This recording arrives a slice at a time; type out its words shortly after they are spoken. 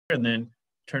and then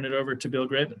turn it over to Bill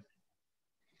Graben.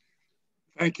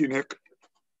 Thank you, Nick.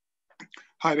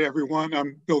 Hi to everyone.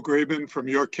 I'm Bill Graben from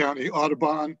York County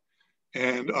Audubon,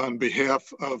 and on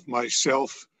behalf of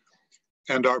myself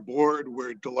and our board,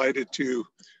 we're delighted to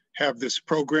have this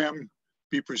program,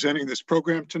 be presenting this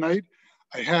program tonight.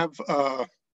 I have a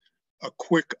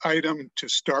quick item to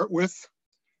start with.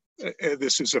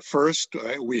 This is a first.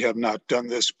 We have not done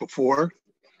this before,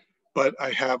 but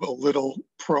I have a little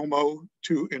promo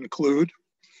to include.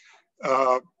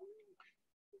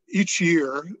 Each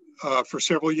year, for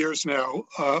several years now,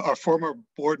 our former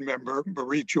board member,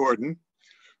 Marie Jordan,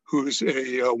 who's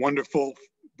a wonderful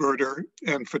birder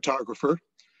and photographer,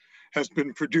 has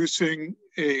been producing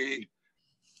a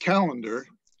calendar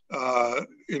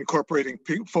incorporating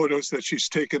photos that she's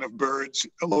taken of birds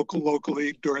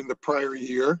locally during the prior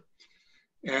year.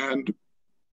 And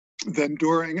then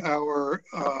during our,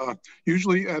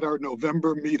 usually at our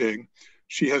November meeting,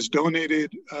 she has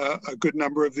donated a good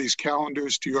number of these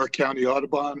calendars to York County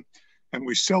Audubon, and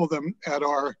we sell them at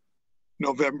our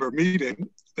November meeting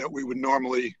that we would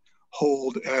normally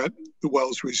hold at the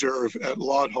Wells Reserve at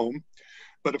Laudholm.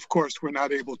 But of course, we're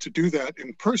not able to do that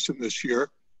in person this year.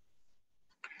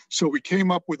 So we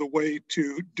came up with a way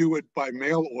to do it by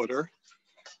mail order.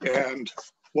 And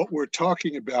what we're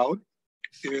talking about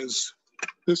is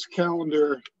this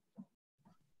calendar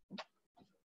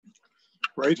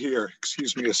right here.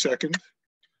 Excuse me a second.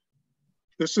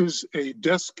 This is a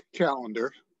desk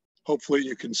calendar. Hopefully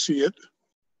you can see it.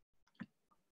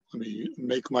 Let me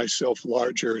make myself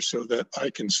larger so that I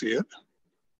can see it.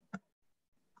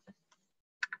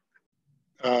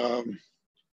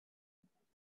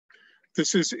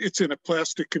 It's in a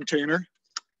plastic container,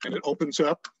 and it opens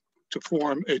up to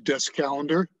form a desk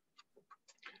calendar.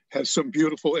 Has some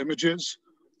beautiful images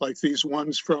like these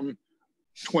ones from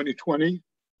 2020.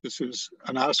 This is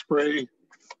an osprey,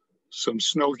 some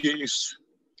snow geese,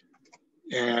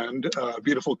 and a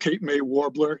beautiful Cape May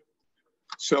warbler.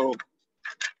 So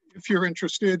if you're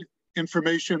interested,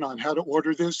 information on how to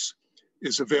order this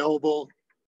is available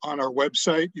on our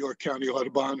website,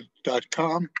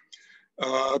 yorkcountyaudubon.com.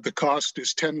 The cost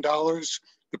is $10.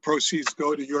 The proceeds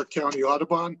go to York County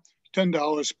Audubon,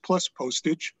 $10 plus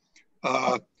postage.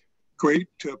 Great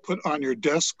to put on your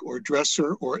desk or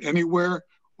dresser or anywhere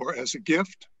or as a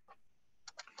gift.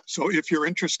 So if you're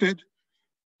interested,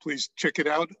 please check it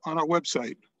out on our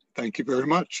website. Thank you very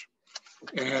much.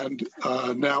 And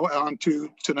now on to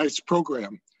tonight's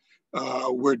program.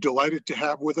 We're delighted to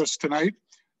have with us tonight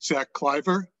Zack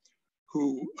Klyver,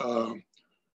 who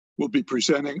will be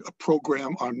presenting a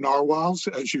program on narwhals,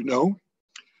 as you know.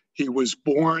 He was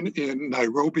born in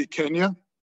Nairobi, Kenya,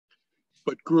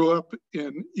 but grew up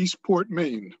in Eastport,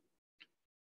 Maine,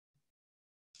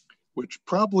 which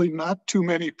probably not too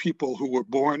many people who were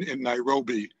born in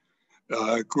Nairobi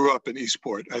grew up in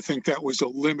Eastport. I think that was a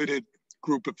limited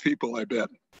group of people, I bet.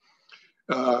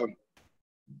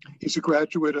 He's a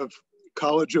graduate of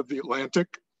College of the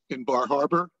Atlantic in Bar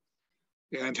Harbor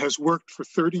and has worked for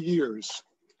 30 years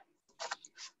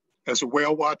as a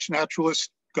whale watch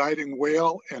naturalist, guiding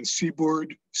whale and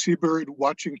seabird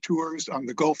watching tours on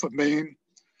the Gulf of Maine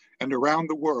and around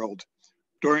the world.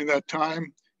 During that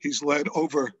time, he's led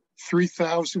over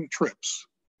 3,000 trips.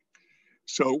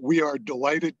 So we are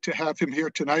delighted to have him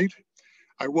here tonight.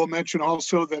 I will mention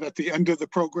also that at the end of the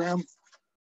program,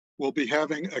 we'll be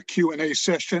having a Q&A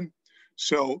session.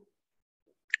 So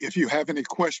if you have any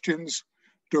questions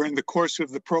during the course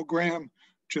of the program,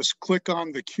 just click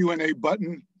on the Q&A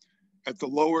button at the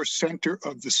lower center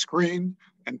of the screen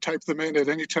and type them in at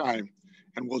any time,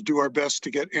 and we'll do our best to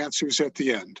get answers at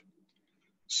the end.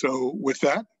 So with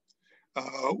that,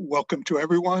 welcome to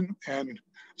everyone, and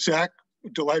Zack,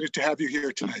 delighted to have you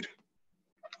here tonight.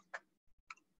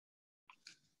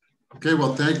 Okay,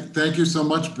 well, thank you so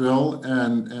much, Bill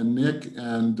and Nick,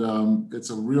 and it's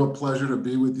a real pleasure to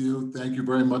be with you. Thank you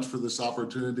very much for this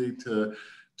opportunity to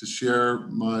share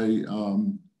my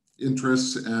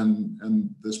interests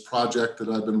and this project that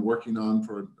I've been working on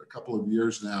for a couple of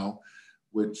years now,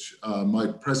 which my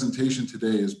presentation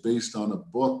today is based on a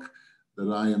book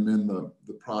that I am in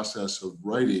the process of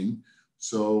writing.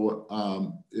 So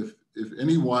if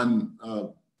anyone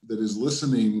that is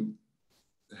listening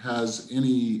has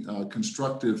any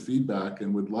constructive feedback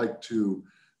and would like to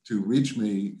reach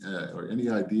me or any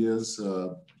ideas,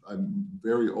 I'm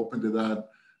very open to that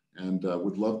and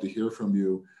would love to hear from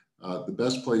you. The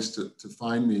best place to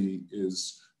find me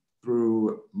is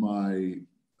through my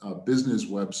business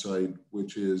website,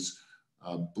 which is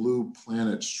Blue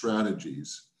Planet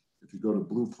Strategies. If you go to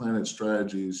Blue Planet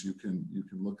Strategies, you can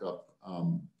look up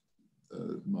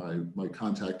my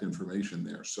contact information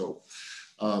there. So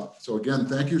So again,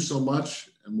 thank you so much,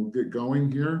 and we'll get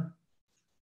going here.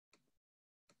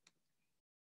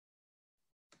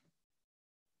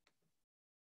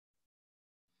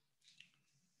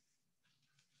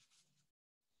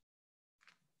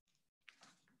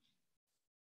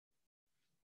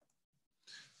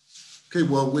 Okay,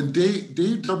 well, when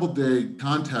Dave Doubleday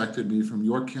contacted me from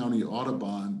York County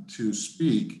Audubon to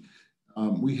speak,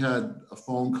 we had a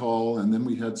phone call, and then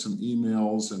we had some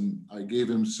emails, and I gave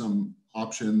him some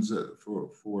options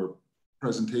for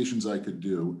presentations I could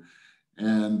do.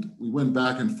 And we went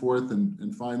back and forth,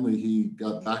 and finally he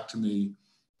got back to me,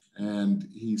 and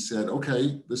he said,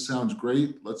 okay, this sounds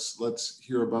great. Let's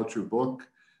hear about your book.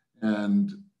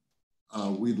 And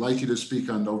we'd like you to speak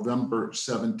on November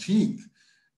 17th.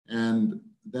 And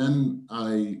then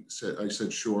I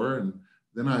said, sure. And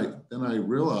then I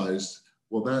realized,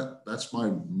 well, that's my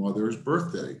mother's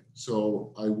birthday.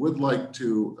 So I would like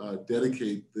to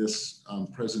dedicate this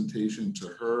presentation to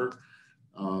her.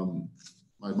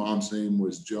 My mom's name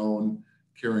was Joan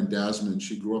Karen Dasman.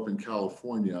 She grew up in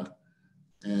California,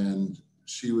 and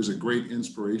she was a great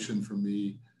inspiration for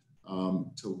me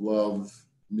to love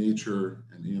nature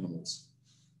and animals.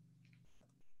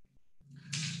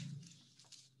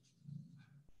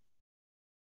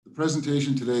 The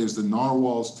presentation today is the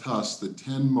Narwhal's Tusk, the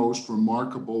 10 most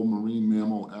remarkable marine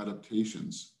mammal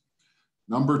adaptations.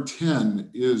 Number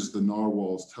 10 is the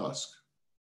Narwhal's Tusk.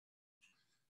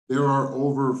 There are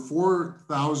over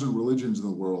 4,000 religions in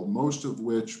the world, most of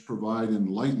which provide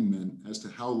enlightenment as to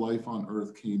how life on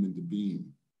Earth came into being.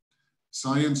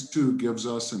 Science too gives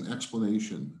us an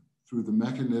explanation through the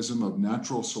mechanism of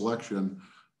natural selection,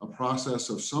 a process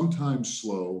of sometimes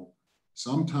slow,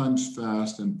 sometimes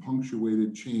fast and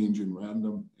punctuated change in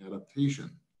random adaptation.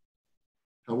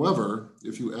 However,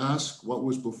 if you ask what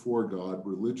was before God,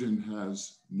 religion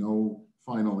has no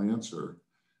final answer.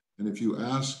 And if you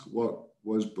ask what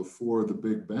was before the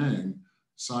Big Bang,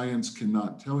 science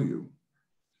cannot tell you.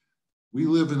 We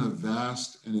live in a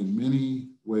vast and in many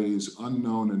ways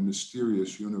unknown and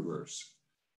mysterious universe.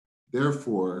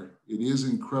 Therefore, it is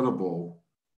incredible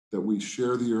that we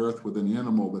share the earth with an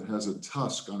animal that has a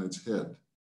tusk on its head.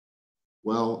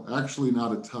 Well, actually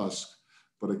not a tusk,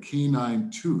 but a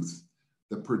canine tooth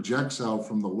that projects out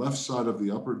from the left side of the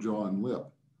upper jaw and lip.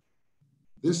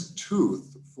 This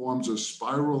tooth forms a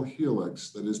spiral helix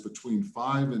that is between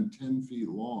 5 and 10 feet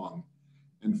long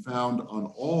and found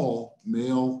on all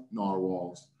male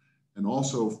narwhals and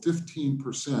also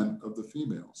 15% of the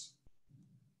females.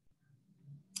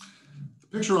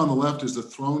 The picture on the left is the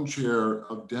throne chair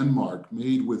of Denmark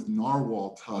made with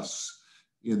narwhal tusks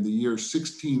in the year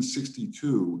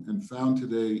 1662 and found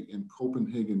today in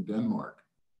Copenhagen, Denmark.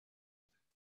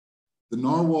 The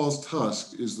narwhal's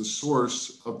tusk is the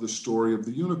source of the story of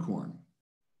the unicorn.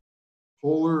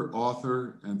 Polar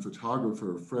author and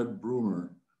photographer Fred Brumer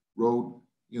wrote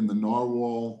in The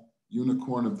Narwhal,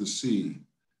 Unicorn of the Sea,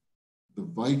 the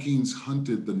Vikings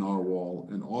hunted the narwhal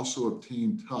and also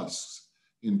obtained tusks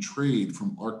in trade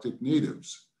from Arctic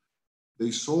natives. They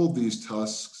sold these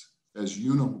tusks as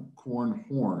unicorn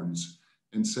horns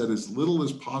and said as little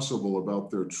as possible about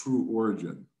their true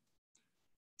origin.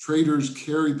 Traders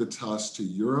carried the tusk to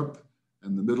Europe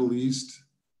and the Middle East,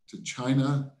 to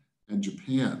China and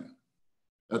Japan.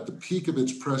 At the peak of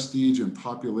its prestige and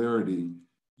popularity,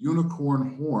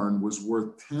 unicorn horn was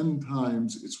worth 10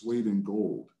 times its weight in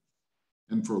gold.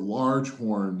 And for large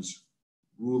horns,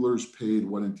 rulers paid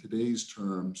what in today's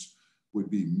terms would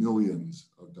be millions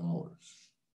of dollars.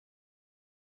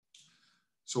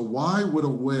 So why would a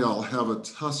whale have a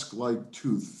tusk-like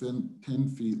tooth 10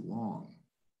 feet long?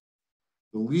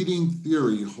 The leading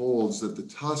theory holds that the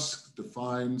tusk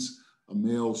defines a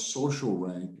male's social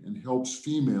rank and helps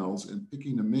females in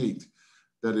picking a mate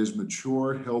that is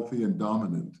mature, healthy, and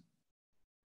dominant.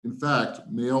 In fact,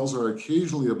 males are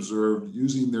occasionally observed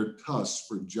using their tusks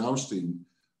for jousting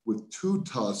with two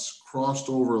tusks crossed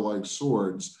over like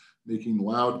swords, making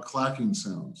loud clacking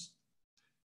sounds.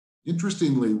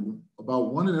 Interestingly,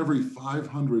 about 1 in every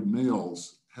 500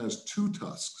 males has two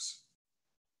tusks.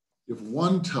 If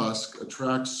one tusk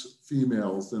attracts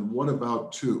females, then what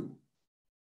about two?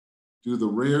 Do the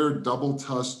rare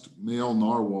double-tusked male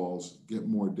narwhals get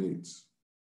more dates?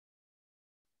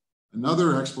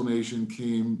 Another explanation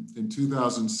came in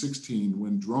 2016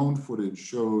 when drone footage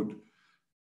showed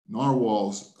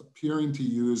narwhals appearing to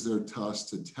use their tusks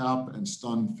to tap and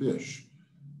stun fish,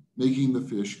 making the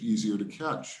fish easier to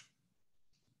catch.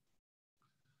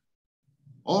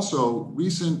 Also,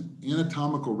 recent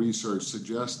anatomical research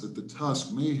suggests that the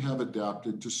tusk may have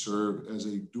adapted to serve as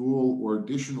a dual or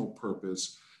additional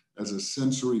purpose as a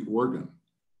sensory organ.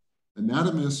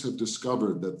 Anatomists have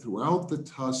discovered that throughout the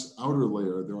tusk's outer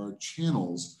layer, there are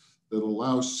channels that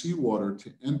allow seawater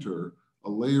to enter a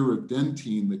layer of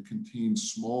dentine that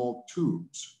contains small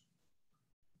tubes.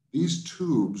 These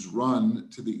tubes run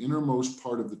to the innermost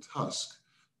part of the tusk,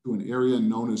 to an area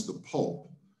known as the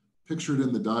pulp, pictured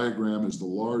in the diagram as the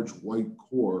large white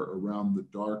core around the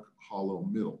dark, hollow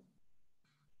middle.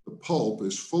 The pulp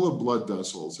is full of blood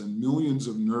vessels and millions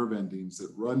of nerve endings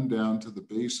that run down to the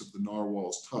base of the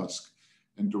narwhal's tusk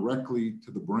and directly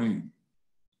to the brain.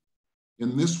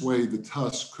 In this way, the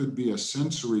tusk could be a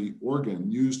sensory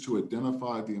organ used to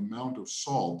identify the amount of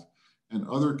salt and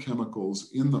other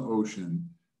chemicals in the ocean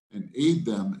and aid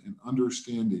them in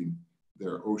understanding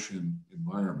their ocean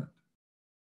environment.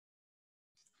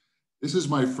 This is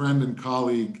my friend and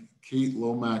colleague, Kate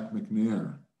Lomack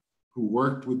McNair, who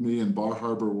worked with me in Bar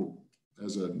Harbor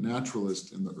as a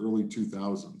naturalist in the early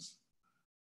 2000s.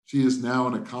 She is now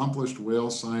an accomplished whale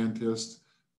scientist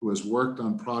who has worked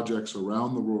on projects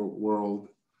around the world,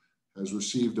 has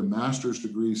received a master's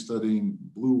degree studying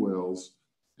blue whales,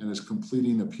 and is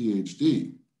completing a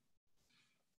PhD.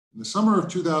 In the summer of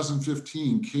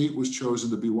 2015, Kate was chosen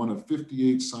to be one of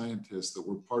 58 scientists that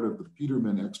were part of the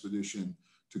Petermann expedition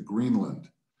to Greenland.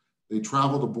 They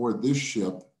traveled aboard this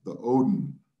ship, the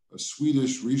Odin, a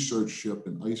Swedish research ship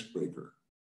and icebreaker.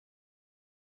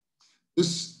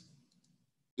 This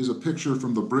is a picture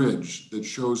from the bridge that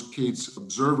shows Kate's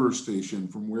observer station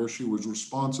from where she was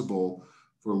responsible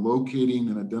for locating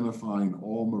and identifying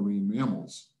all marine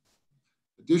mammals.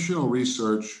 Additional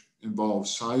research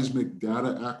involves seismic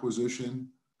data acquisition,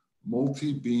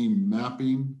 multi-beam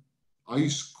mapping,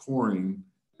 ice coring,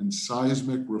 and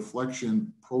seismic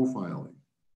reflection profiling.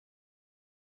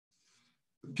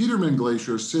 The Petermann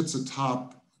Glacier sits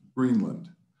atop Greenland.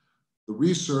 The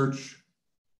research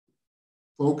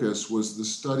focus was the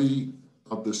study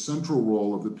of the central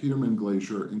role of the Petermann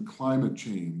Glacier in climate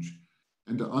change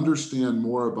and to understand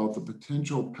more about the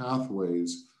potential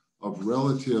pathways of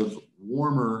relative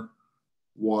warmer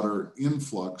water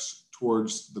influx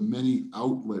towards the many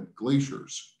outlet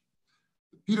glaciers.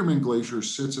 The Petermann Glacier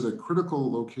sits at a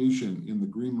critical location in the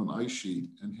Greenland ice sheet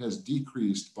and has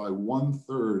decreased by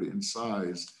 1/3 in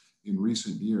size in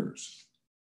recent years.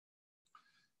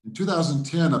 In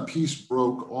 2010, a piece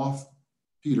broke off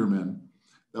Petermann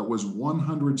that was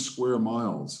 100 square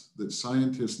miles that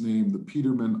scientists named the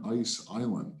Petermann Ice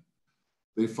Island.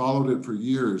 They followed it for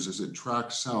years as it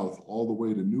tracked south all the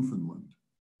way to Newfoundland.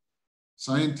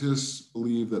 Scientists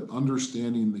believe that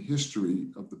understanding the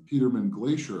history of the Petermann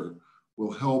Glacier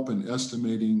will help in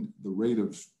estimating the rate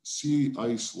of sea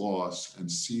ice loss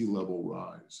and sea level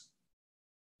rise.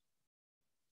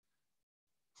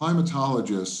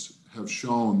 Climatologists have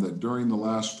shown that during the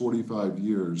last 45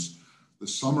 years, the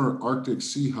summer Arctic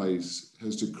sea ice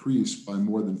has decreased by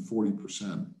more than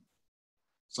 40%.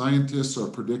 Scientists are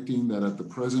predicting that at the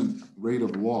present rate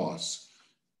of loss,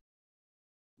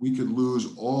 we could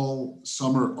lose all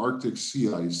summer Arctic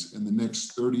sea ice in the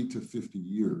next 30 to 50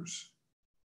 years.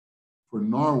 For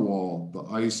narwhal, the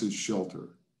ice is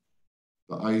shelter.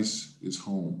 The ice is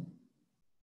home.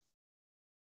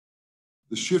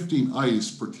 The shifting ice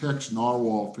protects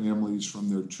narwhal families from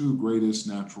their two greatest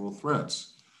natural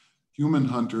threats, human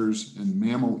hunters and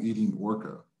mammal-eating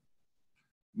orca.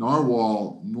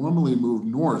 Narwhal normally move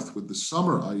north with the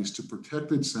summer ice to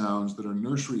protected sounds that are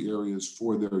nursery areas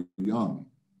for their young.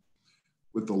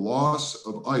 With the loss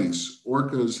of ice,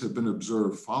 orcas have been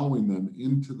observed following them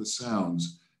into the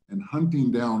sounds and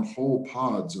hunting down whole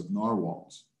pods of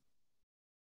narwhals.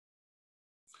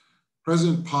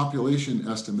 Present population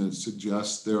estimates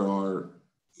suggest there are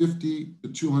 50 to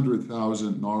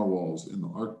 200,000 narwhals in the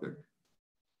Arctic.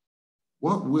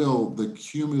 What will the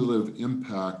cumulative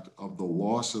impact of the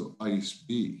loss of ice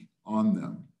be on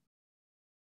them?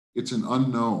 It's an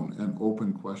unknown and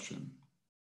open question.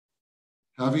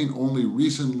 Having only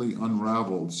recently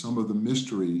unraveled some of the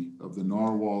mystery of the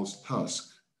narwhal's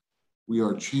tusk, we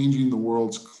are changing the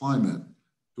world's climate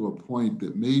to a point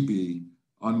that may be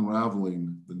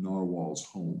unraveling the narwhal's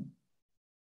home.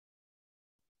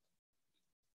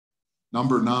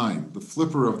 Number 9, the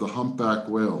flipper of the humpback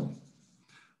whale.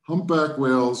 Humpback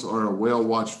whales are a whale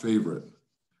watch favorite.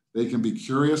 They can be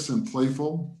curious and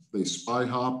playful. They spy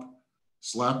hop,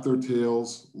 slap their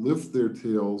tails, lift their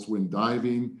tails when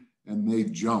diving, and they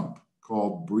jump,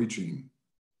 called breaching.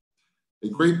 A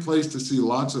great place to see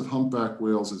lots of humpback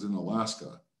whales is in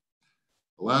Alaska.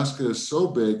 Alaska is so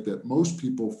big that most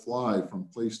people fly from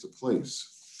place to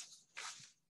place.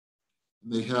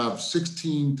 They have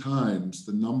 16 times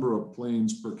the number of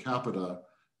planes per capita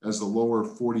as the lower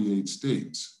 48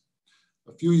 states.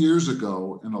 A few years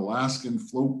ago, an Alaskan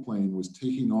float plane was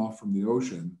taking off from the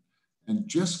ocean and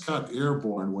just got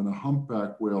airborne when a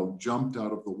humpback whale jumped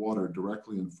out of the water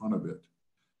directly in front of it.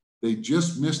 They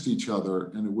just missed each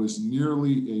other, and it was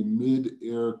nearly a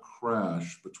mid-air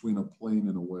crash between a plane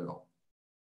and a whale.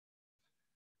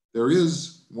 There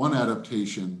is one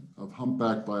adaptation of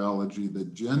humpback biology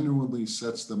that genuinely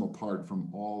sets them apart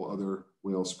from all other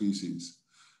whale species.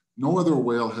 No other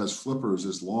whale has flippers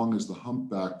as long as the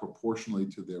humpback proportionally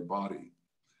to their body.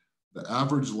 The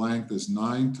average length is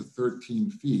 9 to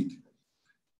 13 feet,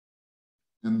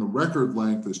 and the record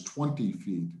length is 20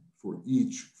 feet for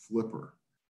each flipper.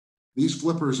 These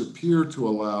flippers appear to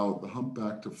allow the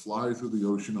humpback to fly through the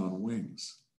ocean on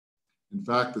wings. In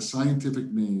fact, the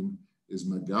scientific name is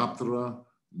Megaptera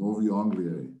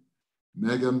noviangliae.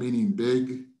 Mega meaning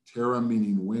big, ptera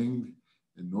meaning winged,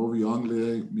 and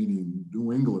noviangliae meaning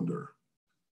New Englander,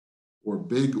 or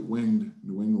big winged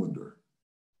New Englander.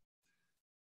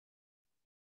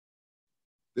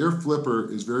 Their flipper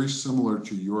is very similar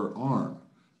to your arm.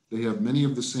 They have many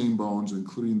of the same bones,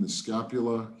 including the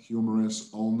scapula, humerus,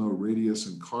 ulna, radius,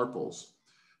 and carpals.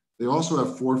 They also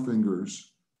have forefingers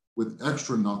with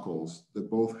extra knuckles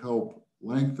that both help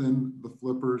lengthen the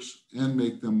flippers and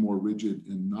make them more rigid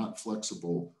and not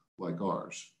flexible like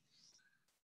ours.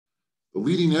 The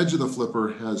leading edge of the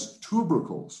flipper has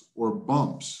tubercles or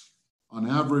bumps. On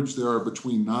average, there are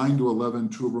between 9 to 11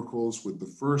 tubercles, with the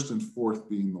first and fourth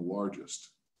being the largest.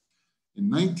 In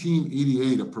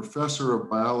 1988, a professor of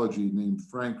biology named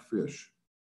Frank Fish,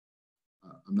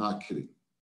 I'm not kidding,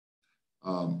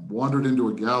 wandered into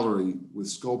a gallery with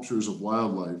sculptures of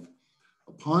wildlife.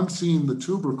 Upon seeing the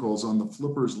tubercles on the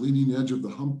flipper's leading edge of the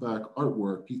humpback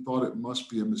artwork, he thought it must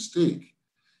be a mistake.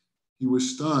 He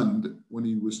was stunned when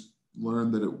he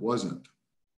learned that it wasn't.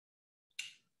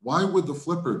 Why would the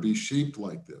flipper be shaped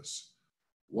like this?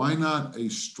 Why not a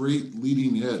straight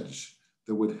leading edge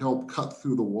that would help cut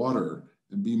through the water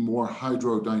and be more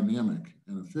hydrodynamic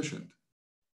and efficient?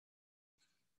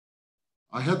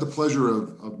 I had the pleasure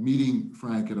of meeting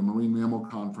Frank at a marine mammal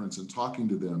conference and talking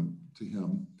to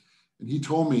him, and he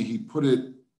told me he put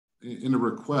it in a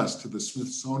request to the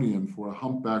Smithsonian for a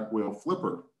humpback whale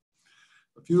flipper.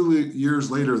 A few years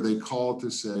later, they called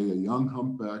to say a young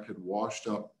humpback had washed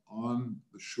up on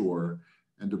the shore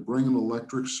and to bring an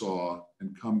electric saw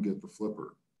and come get the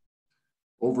flipper.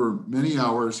 Over many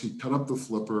hours, he cut up the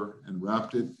flipper and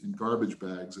wrapped it in garbage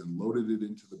bags and loaded it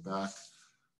into the back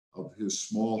of his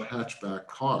small hatchback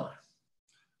car.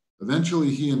 Eventually,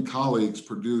 he and colleagues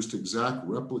produced exact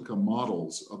replica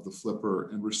models of the flipper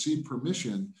and received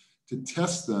permission to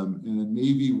test them in a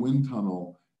Navy wind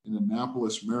tunnel in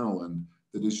Annapolis, Maryland,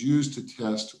 that is used to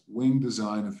test wing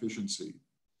design efficiency.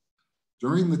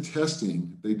 During the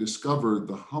testing, they discovered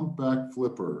the humpback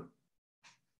flipper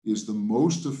is the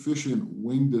most efficient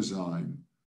wing design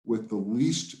with the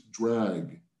least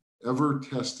drag ever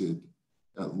tested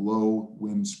at low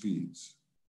wind speeds.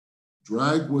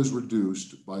 Drag was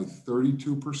reduced by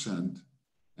 32%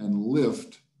 and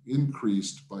lift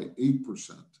increased by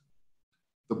 8%.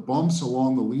 The bumps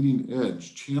along the leading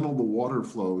edge channel the water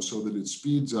flow so that it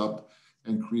speeds up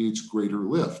and creates greater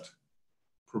lift,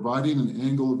 providing an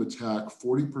angle of attack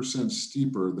 40%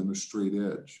 steeper than a straight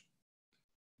edge.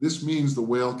 This means the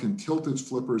whale can tilt its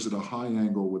flippers at a high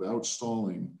angle without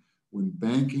stalling when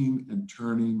banking and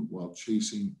turning while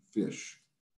chasing fish.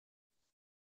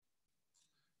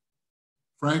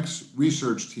 Frank's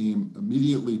research team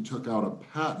immediately took out a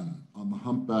patent on the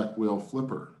humpback whale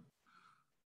flipper.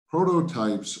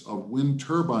 Prototypes of wind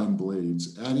turbine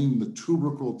blades adding the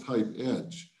tubercle type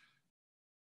edge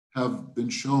have been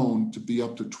shown to be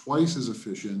up to twice as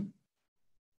efficient,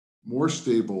 more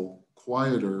stable,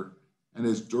 quieter, and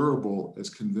as durable as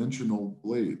conventional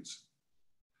blades.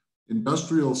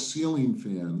 Industrial ceiling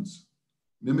fans,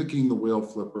 mimicking the whale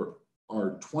flipper,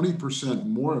 are 20%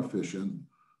 more efficient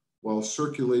while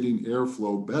circulating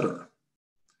airflow better.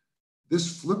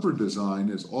 This flipper design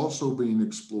is also being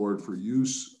explored for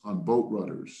use on boat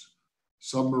rudders,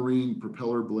 submarine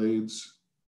propeller blades,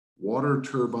 water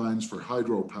turbines for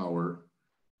hydropower,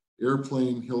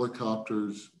 airplane,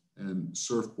 helicopters, and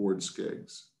surfboard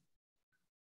skegs.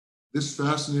 This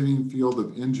fascinating field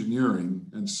of engineering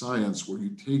and science, where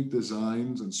you take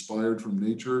designs inspired from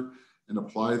nature and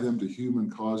apply them to human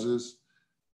causes,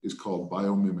 is called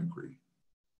biomimicry.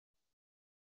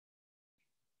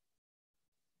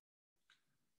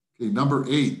 Okay, number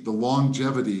 8, the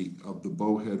longevity of the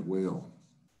bowhead whale.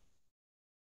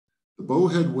 The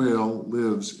bowhead whale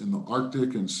lives in the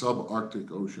Arctic and subarctic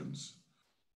oceans.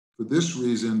 For this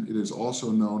reason, it is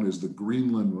also known as the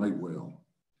Greenland right whale.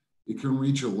 It can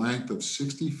reach a length of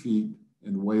 60 feet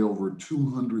and weigh over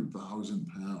 200,000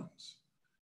 pounds.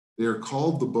 They are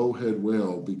called the bowhead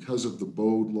whale because of the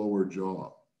bowed lower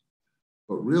jaw.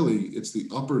 But really, it's the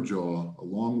upper jaw,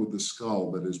 along with the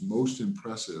skull, that is most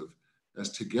impressive, as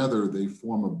together they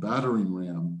form a battering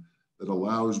ram that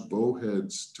allows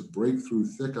bowheads to break through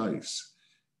thick ice,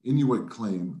 Inuit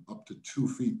claim up to 2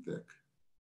 feet thick.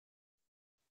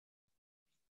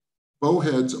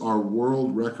 Bowheads are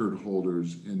world record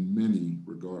holders in many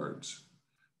regards.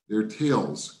 Their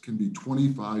tails can be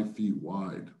 25 feet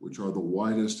wide, which are the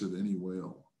widest of any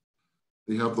whale.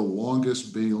 They have the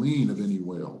longest baleen of any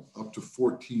whale, up to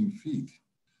 14 feet.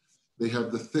 They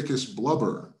have the thickest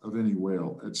blubber of any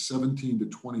whale at 17 to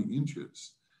 20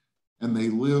 inches. And they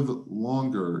live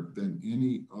longer than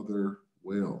any other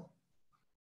whale.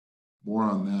 More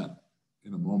on that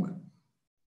in a moment.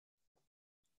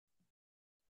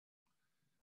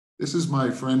 This is my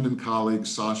friend and colleague,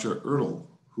 Sasha Ertl,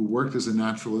 who worked as a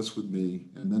naturalist with me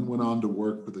and then went on to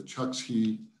work for the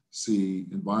Chukchi Sea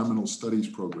Environmental Studies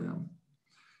Program.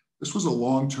 This was a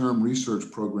long-term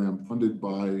research program funded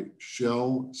by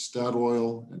Shell,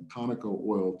 Statoil, and Conoco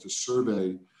Oil to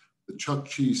survey the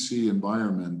Chukchi Sea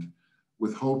environment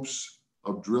with hopes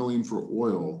of drilling for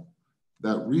oil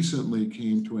that recently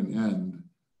came to an end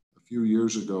a few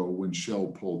years ago when Shell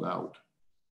pulled out.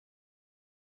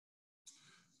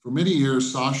 For many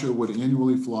years, Sasha would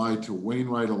annually fly to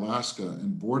Wainwright, Alaska,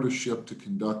 and board a ship to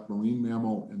conduct marine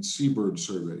mammal and seabird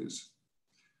surveys.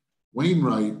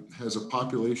 Wainwright has a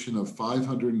population of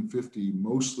 550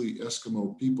 mostly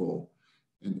Eskimo people,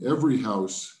 and every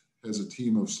house has a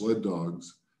team of sled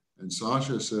dogs, and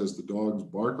Sasha says the dogs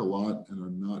bark a lot and are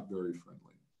not very friendly.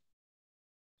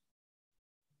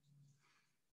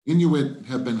 Inuit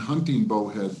have been hunting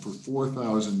bowhead for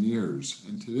 4,000 years,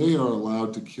 and today are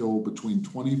allowed to kill between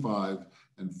 25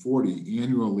 and 40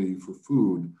 annually for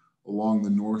food along the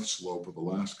north slope of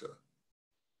Alaska.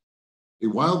 A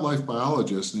wildlife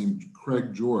biologist named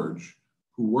Craig George,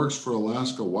 who works for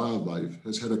Alaska Wildlife,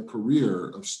 has had a career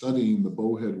of studying the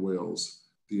bowhead whales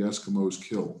the Eskimos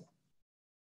kill.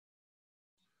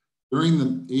 During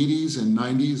the 80s and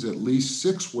 90s, at least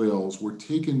 6 whales were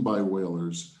taken by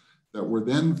whalers that were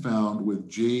then found with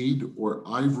jade or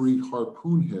ivory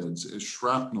harpoon heads as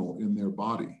shrapnel in their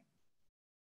body.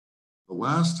 The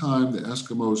last time the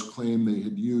Eskimos claimed they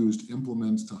had used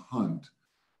implements to hunt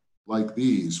like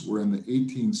these were in the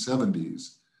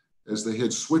 1870s, as they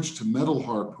had switched to metal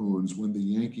harpoons when the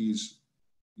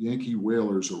Yankee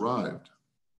whalers arrived.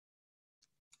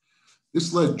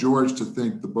 This led George to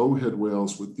think the bowhead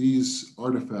whales with these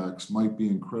artifacts might be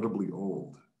incredibly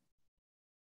old.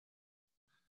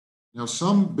 Now,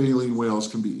 some baleen whales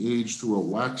can be aged through a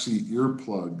waxy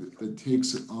earplug that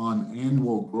takes on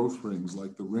annual growth rings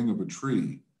like the ring of a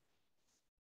tree.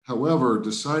 However,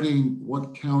 deciding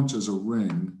what counts as a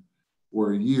ring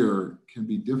or a year can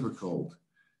be difficult,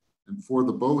 and for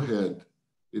the bowhead,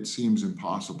 it seems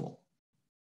impossible.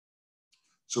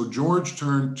 So George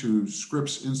turned to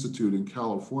Scripps Institute in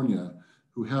California,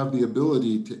 who have the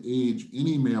ability to age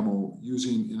any mammal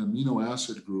using an amino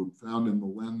acid group found in the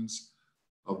lens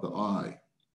of the eye.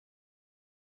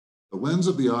 The lens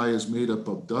of the eye is made up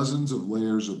of dozens of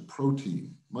layers of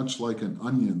protein, much like an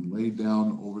onion laid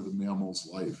down over the mammal's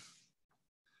life.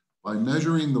 By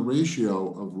measuring the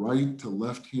ratio of right to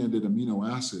left-handed amino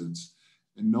acids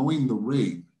and knowing the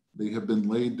rate they have been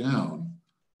laid down,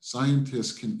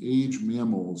 scientists can age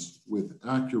mammals with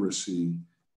accuracy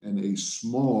and a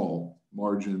small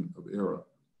margin of error.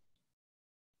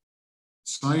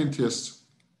 Scientists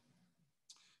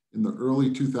in the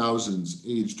early 2000s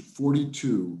aged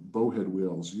 42 bowhead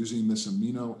whales using this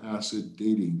amino acid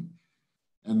dating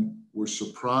and were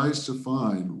surprised to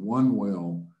find one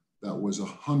whale that was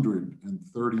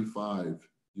 135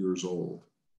 years old.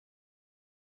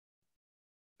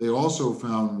 They also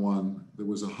found one that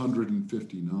was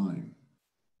 159.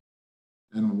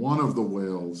 And one of the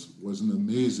whales was an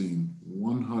amazing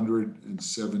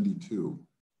 172.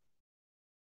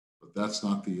 But that's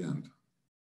not the end.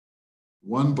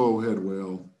 One bowhead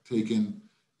whale taken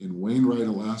in Wainwright,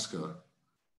 Alaska,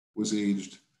 was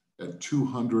aged at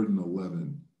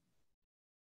 211.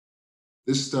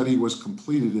 This study was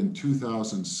completed in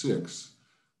 2006,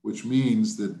 which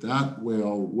means that that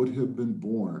whale would have been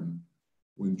born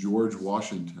when George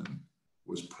Washington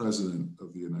was President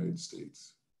of the United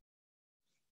States.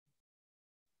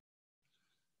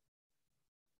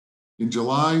 In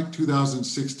July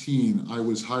 2016, I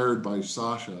was hired by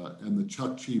Sasha and the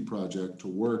Chukchi Project to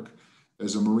work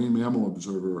as a marine mammal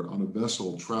observer on a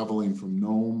vessel traveling from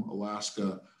Nome,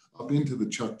 Alaska, up into the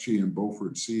Chukchi and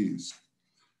Beaufort Seas.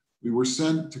 We were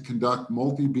sent to conduct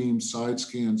multi-beam side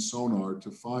scan sonar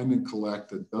to find and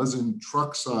collect a dozen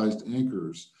truck-sized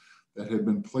anchors that had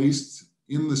been placed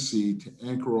in the sea to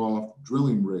anchor off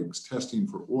drilling rigs testing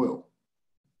for oil.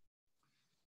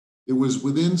 It was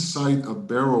within sight of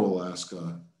Barrow,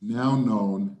 Alaska, now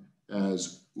known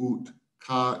as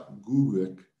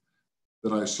Utkaguvik,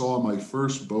 that I saw my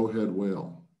first bowhead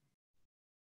whale.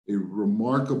 A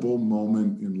remarkable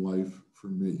moment in life for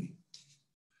me.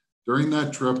 During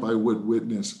that trip, I would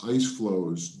witness ice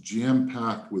floes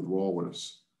jam-packed with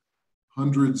walrus,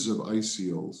 hundreds of ice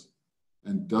seals,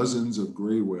 and dozens of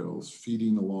gray whales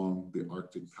feeding along the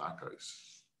Arctic pack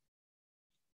ice.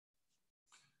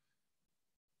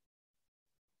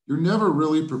 You're never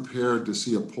really prepared to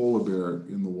see a polar bear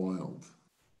in the wild.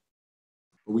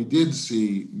 But we did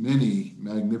see many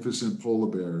magnificent polar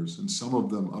bears, and some of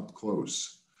them up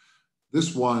close.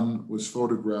 This one was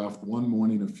photographed one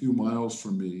morning a few miles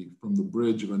from me from the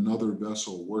bridge of another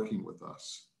vessel working with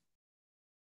us.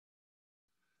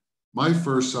 My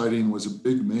first sighting was a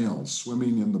big male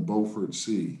swimming in the Beaufort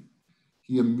Sea.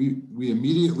 We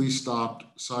immediately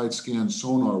stopped side scan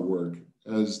sonar work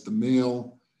as the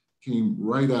male came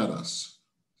right at us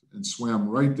and swam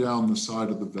right down the side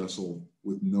of the vessel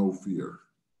with no fear.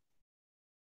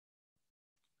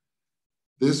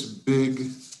 This big,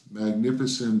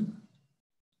 magnificent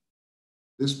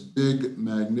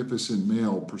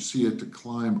male proceeded to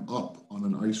climb up on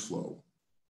an ice floe.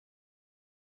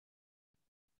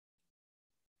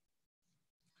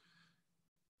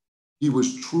 He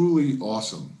was truly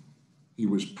awesome. He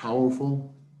was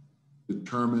powerful,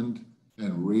 determined,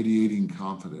 and radiating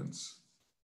confidence.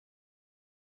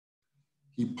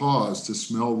 He paused to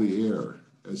smell the air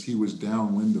as he was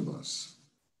downwind of us.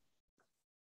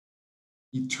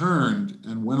 He turned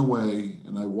and went away,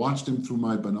 and I watched him through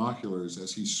my binoculars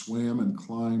as he swam and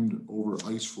climbed over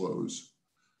ice floes.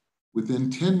 Within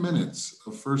 10 minutes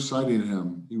of first sighting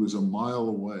him, he was a mile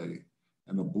away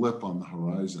and a blip on the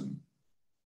horizon.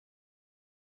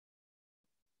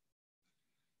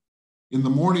 In the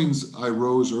mornings, I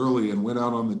rose early and went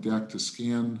out on the deck to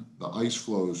scan the ice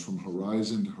floes from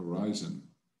horizon to horizon.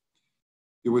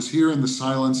 It was here in the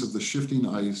silence of the shifting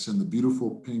ice and the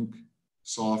beautiful pink,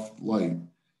 soft light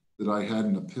that I had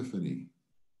an epiphany.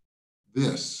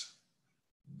 This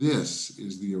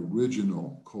is the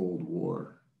original Cold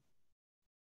War.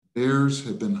 Bears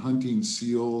have been hunting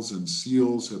seals, and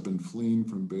seals have been fleeing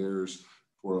from bears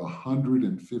for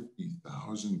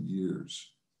 150,000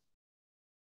 years.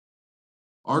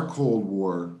 Our Cold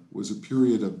War was a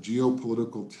period of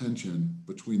geopolitical tension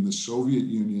between the Soviet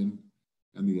Union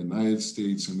and the United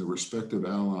States and their respective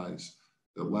allies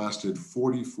that lasted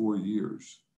 44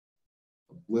 years,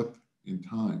 a blip in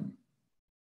time.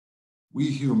 We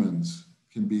humans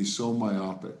can be so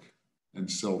myopic and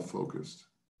self-focused.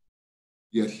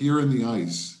 Yet here in the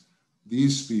ice,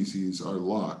 these species are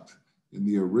locked in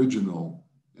the original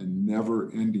and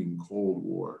never-ending Cold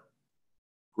War,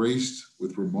 graced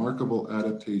with remarkable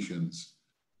adaptations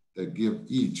that give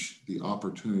each the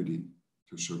opportunity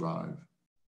to survive.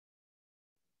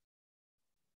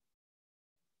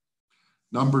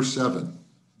 Number 7,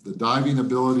 the diving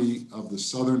ability of the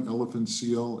southern elephant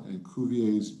seal and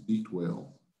Cuvier's beaked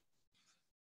whale.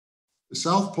 The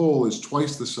South Pole is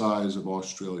twice the size of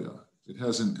Australia. It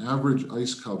has an average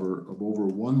ice cover of over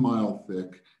 1 mile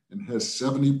thick and has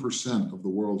 70% of the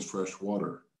world's fresh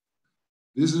water.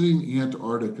 Visiting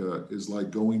Antarctica is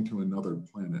like going to another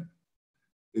planet.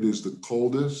 It is the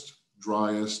coldest,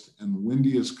 driest, and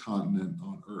windiest continent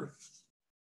on Earth.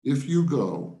 If you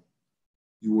go,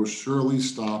 you will surely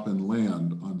stop and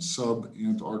land on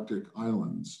sub-Antarctic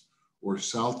islands or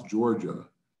South Georgia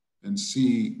and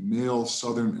see male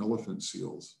southern elephant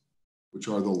seals, which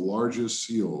are the largest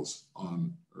seals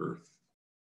on Earth.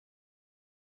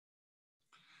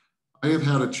 I have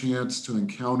had a chance to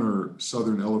encounter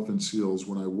southern elephant seals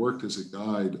when I worked as a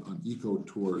guide on eco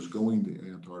tours going to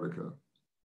Antarctica.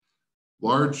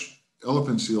 Large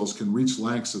elephant seals can reach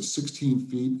lengths of 16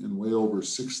 feet and weigh over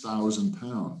 6,000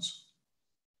 pounds.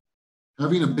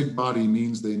 Having a big body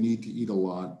means they need to eat a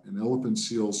lot, and elephant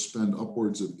seals spend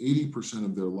upwards of 80%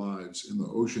 of their lives in the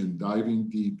ocean diving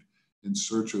deep in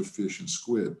search of fish and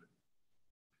squid.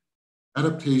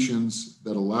 Adaptations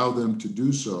that allow them to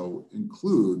do so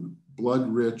include blood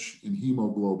rich in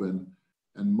hemoglobin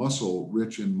and muscle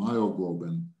rich in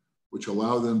myoglobin, which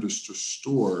allow them to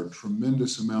store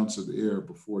tremendous amounts of air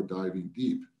before diving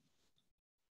deep.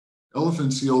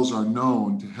 Elephant seals are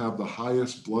known to have the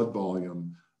highest blood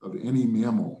volume of any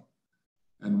mammal,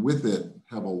 and with it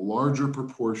have a larger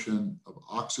proportion of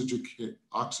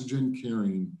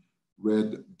oxygen-carrying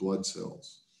red blood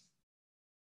cells.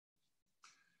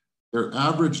 Their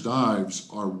average dives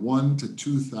are 1,000 to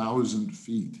 2,000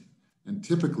 feet, and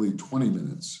typically 20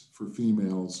 minutes for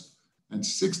females and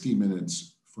 60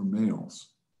 minutes for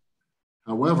males.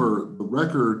 However, the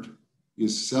record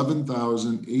is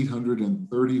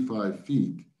 7,835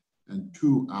 feet and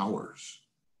 2 hours.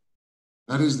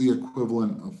 That is the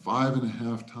equivalent of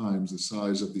 5.5 times the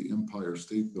size of the Empire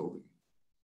State Building.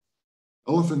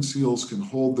 Elephant seals can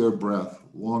hold their breath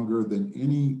longer than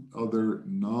any other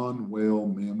non-whale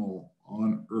mammal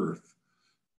on Earth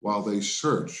while they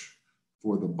search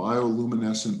for the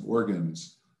bioluminescent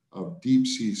organs of deep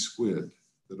sea squid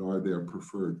that are their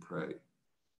preferred prey.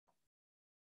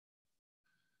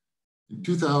 In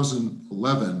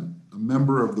 2011, a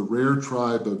member of the rare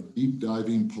tribe of deep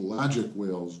diving pelagic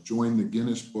whales joined the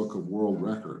Guinness Book of World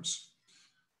Records.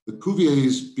 The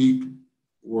Cuvier's beaked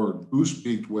or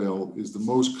goose-beaked whale is the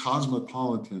most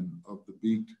cosmopolitan of the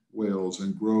beaked whales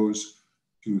and grows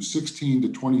to 16 to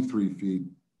 23 feet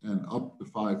and up to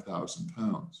 5,000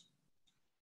 pounds.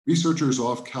 Researchers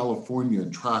off California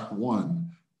tracked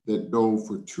one that dove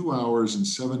for 2 hours and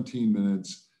 17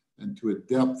 minutes and to a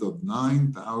depth of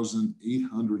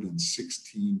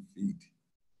 9,816 feet.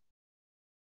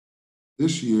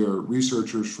 This year,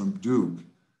 researchers from Duke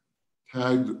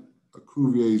tagged a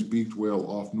Cuvier's beaked whale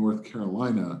off North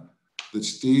Carolina that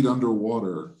stayed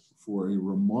underwater for a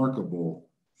remarkable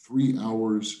 3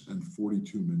 hours and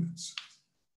 42 minutes.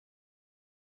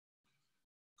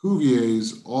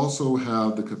 Cuviers also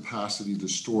have the capacity to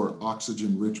store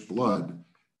oxygen-rich blood,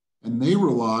 and they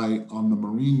rely on the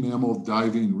marine mammal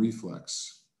diving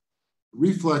reflex. The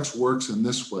reflex works in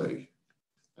this way.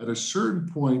 At a certain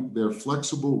point, their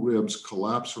flexible ribs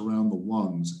collapse around the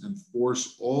lungs and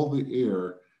force all the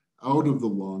air out of the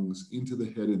lungs into the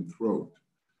head and throat.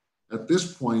 At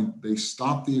this point, they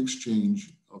stop the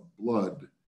exchange of blood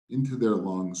into their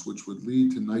lungs, which would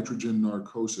lead to nitrogen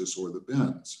narcosis or the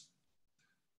bends.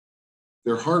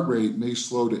 Their heart rate may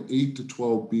slow to 8 to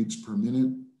 12 beats per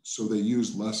minute, so they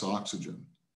use less oxygen.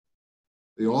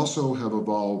 They also have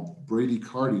evolved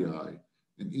bradycardia,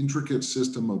 an intricate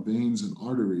system of veins and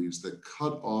arteries that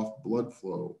cut off blood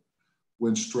flow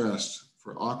when stressed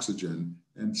for oxygen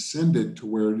and send it to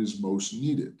where it is most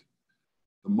needed,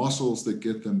 the muscles that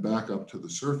get them back up to the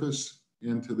surface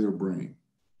and to their brain.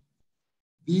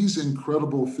 These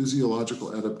incredible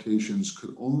physiological adaptations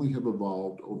could only have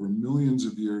evolved over millions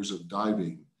of years of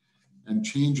diving and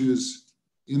changes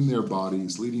in their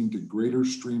bodies, leading to greater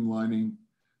streamlining,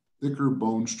 thicker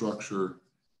bone structure,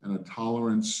 and a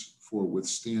tolerance for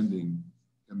withstanding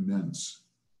immense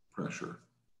pressure.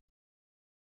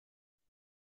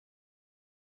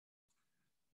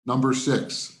 Number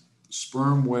 6,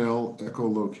 sperm whale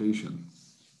echolocation.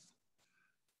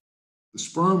 The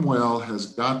sperm whale has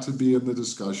got to be in the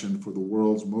discussion for the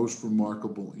world's most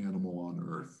remarkable animal on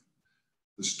Earth.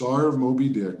 The star of Moby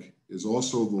Dick is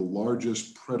also the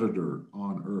largest predator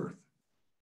on Earth.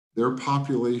 Their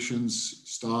populations,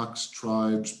 stocks,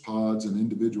 tribes, pods, and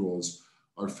individuals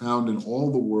are found in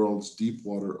all the world's deep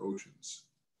water oceans.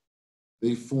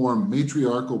 They form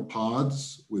matriarchal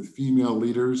pods with female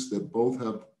leaders that both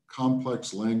have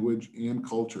complex language and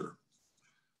culture.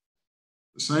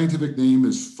 The scientific name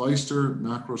is Pfister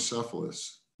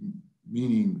macrocephalus,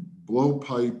 meaning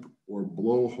blowpipe or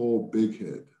blowhole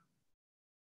bighead.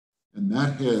 And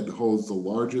that head holds the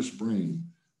largest brain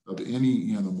of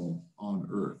any animal on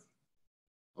Earth,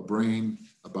 a brain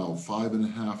about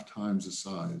 5.5 times the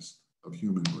size of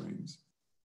human brains.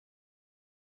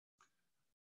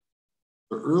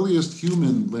 The earliest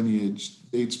human lineage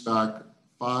dates back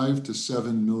 5 to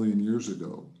 7 million years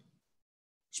ago.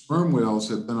 Sperm whales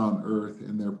have been on Earth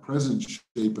in their present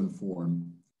shape and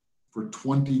form for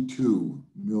 22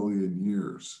 million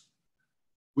years,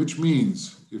 which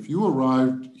means if you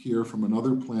arrived here from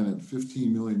another planet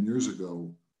 15 million years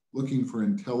ago looking for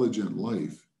intelligent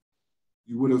life,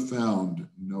 you would have found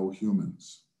no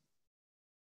humans,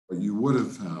 but you would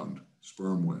have found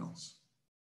sperm whales.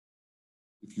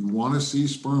 If you want to see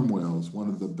sperm whales, one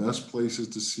of the best places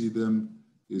to see them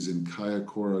is in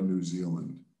Kaikoura, New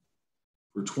Zealand.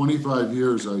 For 25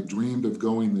 years, I dreamed of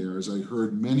going there as I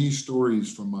heard many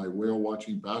stories from my whale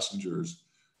watching passengers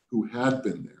who had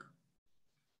been there.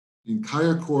 In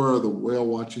Kaikoura, the whale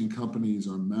watching companies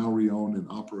are Maori owned and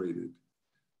operated.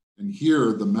 And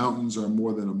here, the mountains are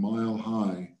more than a mile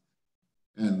high,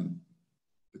 and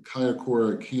the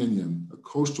Kaikoura Canyon, a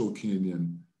coastal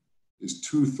canyon, is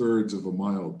 2/3 of a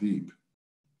mile deep.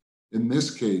 In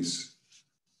this case,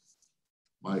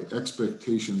 my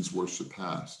expectations were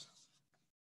surpassed.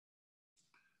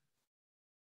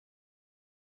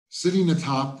 Sitting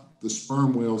atop the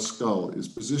sperm whale skull is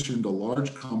positioned a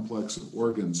large complex of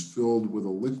organs filled with a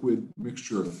liquid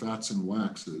mixture of fats and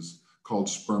waxes called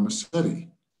spermaceti.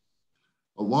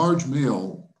 A large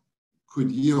male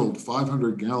could yield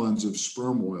 500 gallons of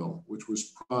sperm oil, which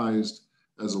was prized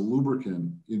as a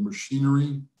lubricant in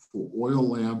machinery, for oil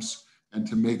lamps, and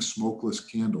to make smokeless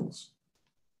candles.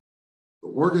 The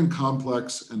organ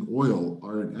complex and oil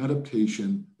are an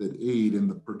adaptation that aid in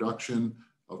the production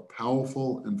of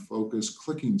powerful and focused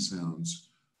clicking sounds,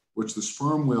 which the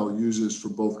sperm whale uses for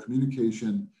both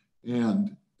communication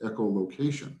and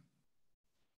echolocation.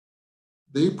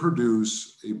 They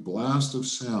produce a blast of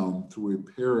sound through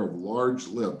a pair of large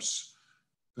lips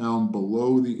found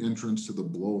below the entrance to the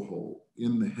blowhole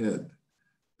in the head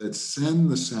that send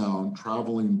the sound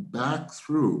traveling back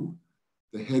through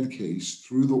the head case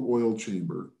through the oil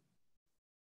chamber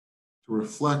to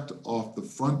reflect off the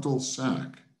frontal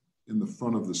sac in the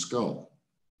front of the skull.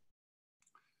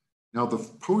 Now, the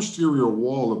posterior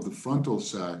wall of the frontal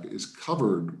sac is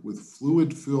covered with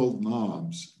fluid-filled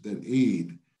knobs that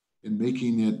aid in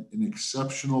making it an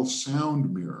exceptional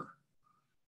sound mirror,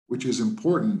 which is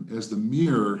important as the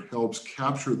mirror helps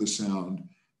capture the sound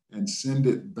and send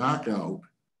it back out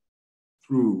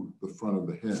through the front of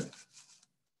the head.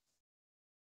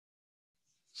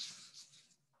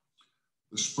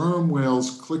 The sperm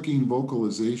whale's clicking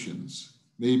vocalizations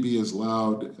may be as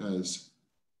loud as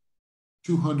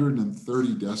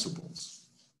 230 decibels,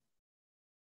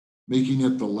 making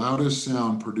it the loudest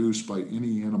sound produced by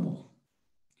any animal.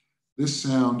 This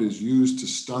sound is used to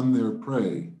stun their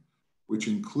prey, which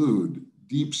include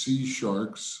deep sea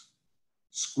sharks,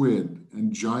 squid,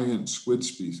 and giant squid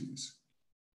species.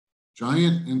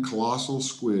 Giant and colossal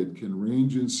squid can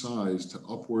range in size to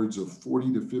upwards of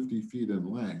 40 to 50 feet in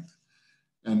length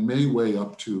and may weigh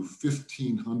up to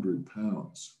 1,500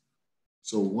 pounds.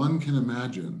 So one can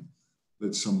imagine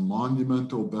that some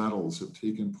monumental battles have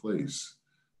taken place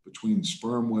between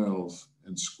sperm whales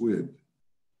and squid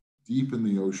deep in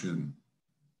the ocean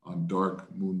on dark,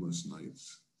 moonless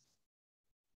nights.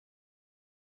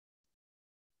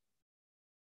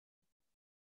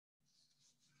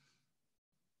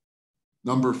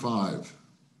 Number 5,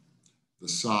 the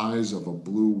size of a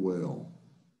blue whale.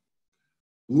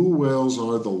 Blue whales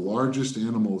are the largest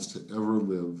animals to ever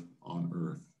live on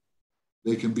Earth.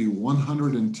 They can be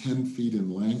 110 feet in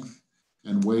length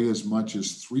and weigh as much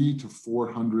as 300,000 to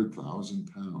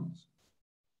 400,000 pounds.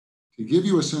 To give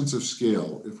you a sense of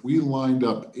scale, if we lined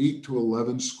up 8 to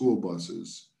 11 school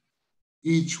buses,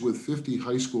 each with 50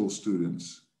 high school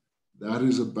students, that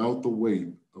is about the weight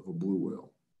of a blue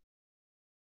whale.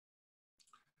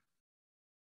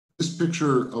 This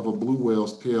picture of a blue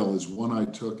whale's tail is one I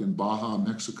took in Baja,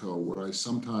 Mexico, where I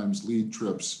sometimes lead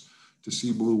trips to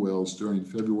see blue whales during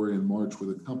February and March with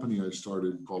a company I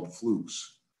started called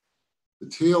Flukes. The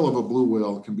tail of a blue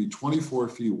whale can be 24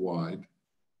 feet wide,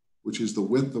 which is the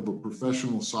width of a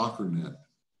professional soccer net.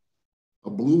 A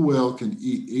blue whale can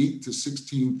eat 8,000 to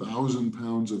 16,000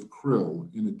 pounds of krill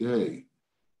in a day.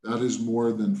 That is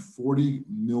more than 40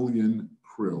 million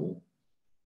krill.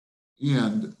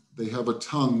 And they have a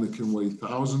tongue that can weigh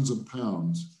thousands of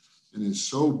pounds and is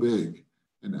so big,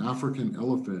 an African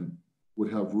elephant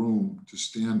would have room to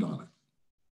stand on it.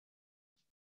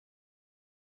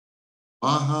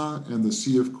 Baja and the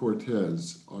Sea of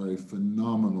Cortez are a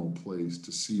phenomenal place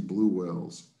to see blue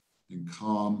whales in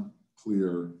calm,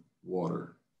 clear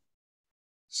water.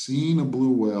 Seeing a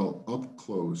blue whale up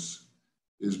close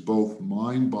is both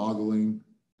mind-boggling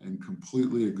and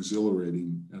completely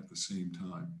exhilarating at the same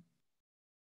time.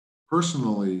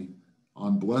 Personally,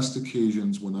 on blessed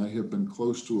occasions when I have been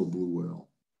close to a blue whale,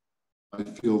 I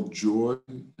feel joy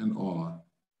and awe,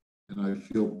 and I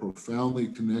feel profoundly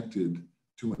connected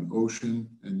to an ocean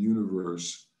and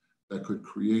universe that could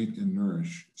create and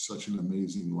nourish such an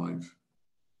amazing life.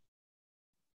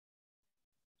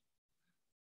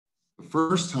 The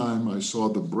first time I saw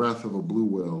the breath of a blue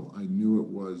whale, I knew it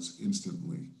was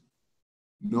instantly.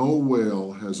 No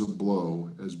whale has a blow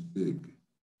as big,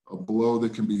 a blow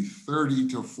that can be 30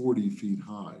 to 40 feet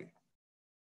high.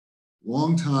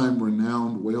 Longtime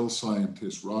renowned whale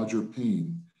scientist Roger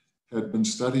Payne had been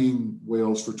studying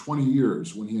whales for 20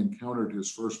 years when he encountered his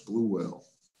first blue whale.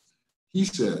 He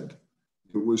said,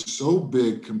 "It was so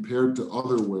big compared to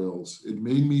other whales, it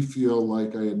made me feel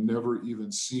like I had never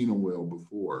even seen a whale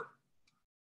before."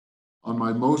 On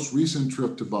my most recent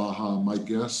trip to Baja, my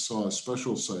guests saw a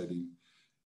special sighting,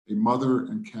 a mother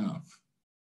and calf.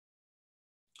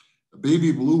 A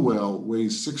baby blue whale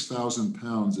weighs 6,000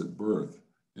 pounds at birth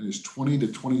and is 20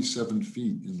 to 27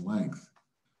 feet in length.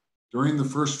 During the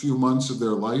first few months of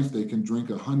their life, they can drink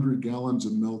 100 gallons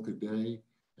of milk a day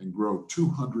and grow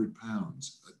 200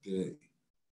 pounds a day.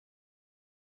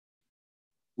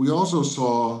 We also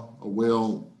saw a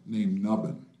whale named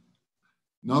nubbin.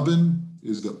 Nubbin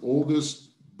is the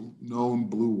oldest known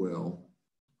blue whale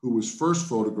who was first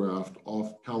photographed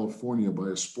off California by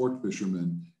a sport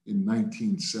fisherman in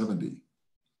 1970.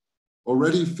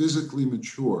 Already physically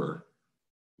mature,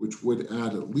 which would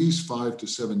add at least 5 to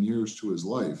 7 years to his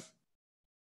life,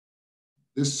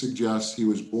 this suggests he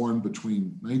was born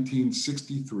between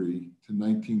 1963 to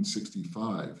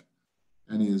 1965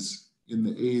 and is in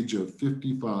the age of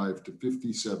 55 to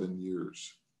 57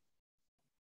 years.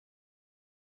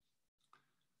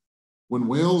 When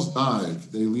whales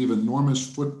dive, they leave enormous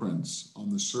footprints on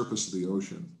the surface of the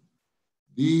ocean.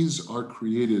 These are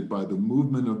created by the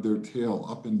movement of their tail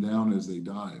up and down as they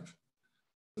dive.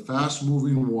 The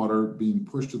fast-moving water being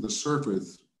pushed to the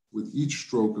surface with each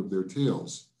stroke of their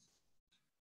tails.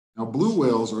 Now, blue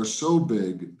whales are so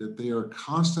big that they are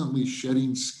constantly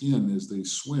shedding skin as they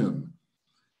swim.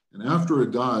 And after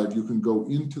a dive, you can go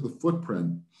into the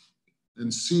footprint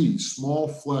and see small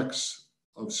flecks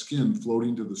of skin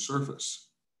floating to the surface.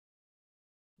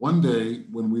 One day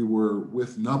when we were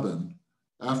with Nubbin,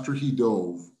 after he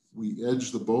dove, we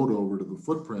edged the boat over to the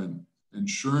footprint, and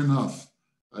sure enough,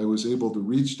 I was able to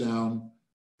reach down,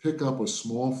 pick up a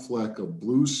small fleck of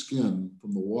blue skin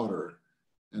from the water,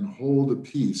 and hold a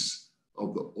piece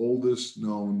of the oldest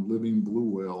known living blue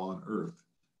whale on Earth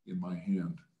in my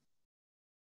hand.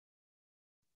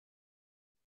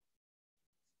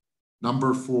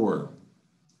 Number 4,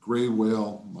 gray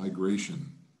whale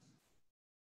migration.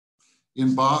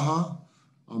 In Baja,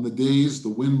 on the days the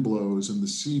wind blows and the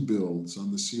sea builds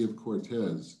on the Sea of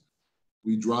Cortez,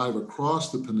 we drive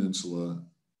across the peninsula,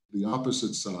 the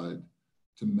opposite side,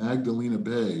 to Magdalena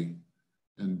Bay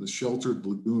and the sheltered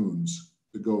lagoons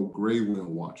to go gray whale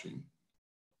watching.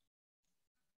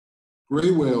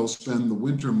 Gray whales spend the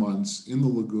winter months in the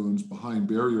lagoons behind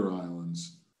barrier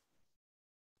islands,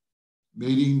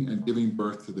 mating and giving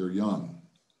birth to their young.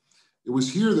 It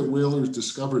was here that whalers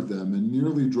discovered them and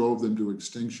nearly drove them to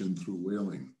extinction through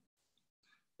whaling.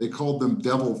 They called them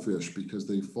devilfish because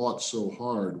they fought so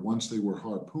hard once they were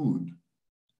harpooned.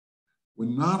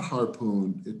 When not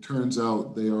harpooned, it turns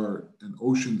out they are an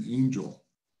ocean angel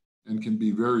and can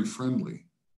be very friendly.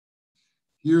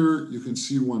 Here you can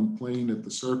see one playing at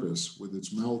the surface with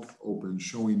its mouth open,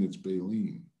 showing its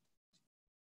baleen.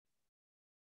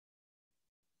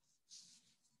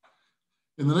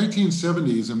 In the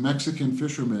 1970s, a Mexican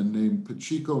fisherman named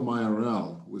Pachico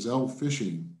Mayorel was out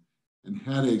fishing and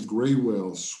had a gray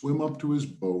whale swim up to his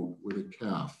boat with a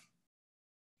calf.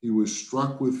 He was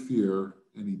struck with fear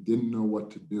and he didn't know what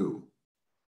to do.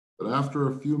 But after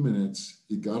a few minutes,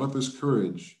 he got up his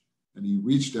courage and he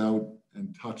reached out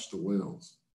and touched the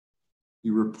whales. He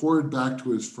reported back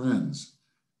to his friends,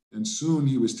 and soon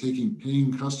he was taking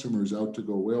paying customers out to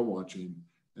go whale watching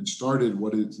and started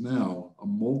what is now a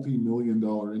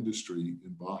multi-million-dollar industry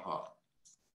in Baja.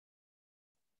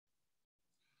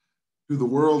 To the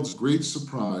world's great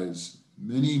surprise,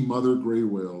 many mother gray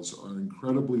whales are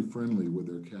incredibly friendly with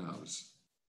their calves.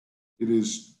 It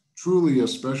is truly a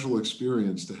special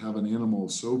experience to have an animal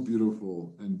so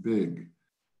beautiful and big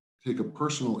take a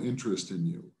personal interest in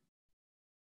you.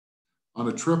 On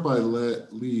a trip I led,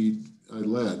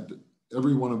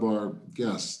 every one of our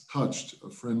guests touched a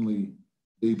friendly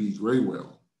baby gray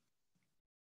whale.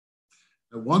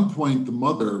 At one point, the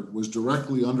mother was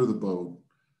directly under the boat,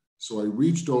 so I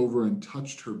reached over and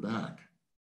touched her back.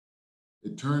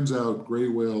 It turns out gray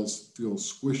whales feel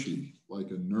squishy like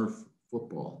a Nerf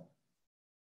football.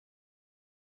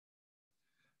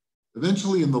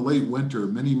 Eventually, in the late winter,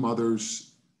 many mothers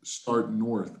start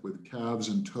north with calves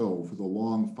in tow for the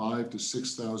long 5,000 to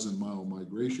 6,000 mile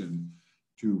migration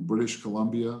to British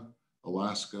Columbia,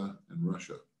 Alaska, and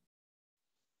Russia.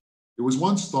 It was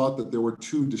once thought that there were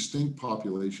 2 distinct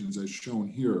populations as shown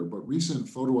here, but recent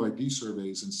photo ID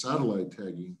surveys and satellite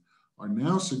tagging are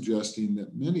now suggesting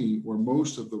that many or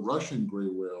most of the Russian gray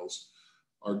whales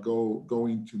are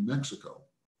going to Mexico.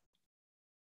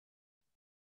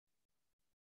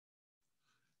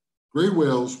 Gray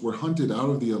whales were hunted out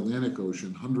of the Atlantic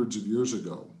Ocean hundreds of years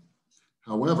ago.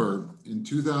 However, in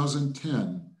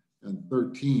 2010 and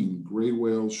 13, gray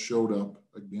whales showed up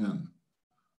again.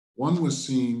 One was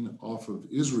seen off of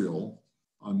Israel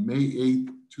on May 8,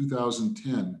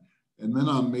 2010, and then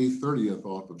on May 30th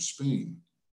off of Spain.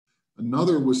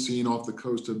 Another was seen off the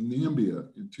coast of Namibia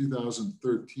in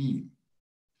 2013.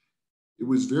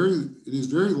 It is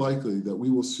very likely that we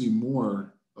will see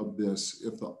more of this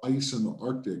if the ice in the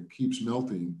Arctic keeps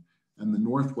melting and the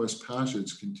Northwest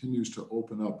Passage continues to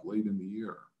open up late in the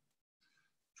year.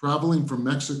 Traveling from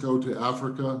Mexico to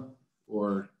Africa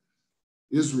or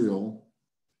Israel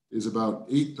is about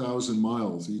 8,000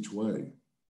 miles each way.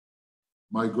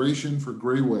 Migration for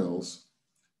gray whales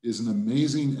is an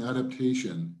amazing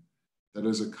adaptation that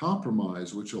is a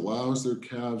compromise which allows their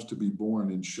calves to be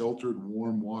born in sheltered,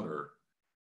 warm water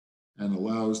and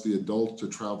allows the adults to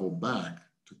travel back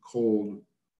to cold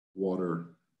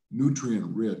water,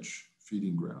 nutrient-rich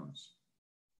feeding grounds.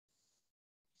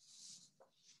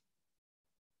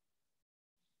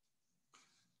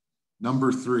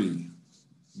 Number 3,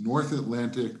 North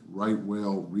Atlantic right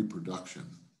whale reproduction.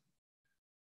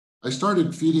 I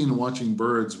started feeding and watching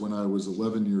birds when I was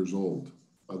 11 years old.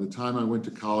 By the time I went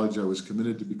to college, I was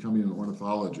committed to becoming an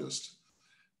ornithologist.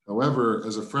 However,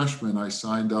 as a freshman, I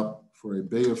signed up for a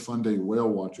Bay of Fundy whale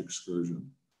watch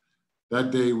excursion. That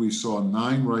day, we saw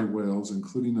 9 right whales,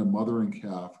 including a mother and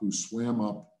calf, who swam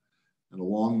up and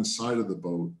along the side of the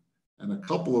boat, and a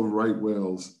couple of right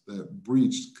whales that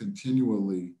breached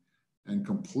continually and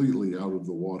completely out of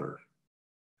the water.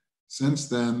 Since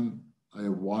then, I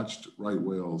have watched right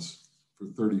whales for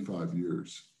 35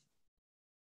 years.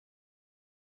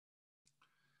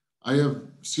 I have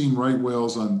seen right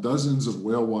whales on dozens of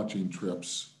whale watching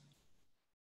trips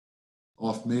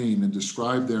off Maine and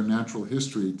described their natural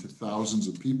history to thousands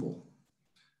of people.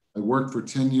 I worked for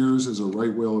 10 years as a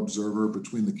right whale observer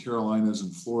between the Carolinas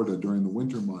and Florida during the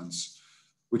winter months,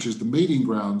 which is the mating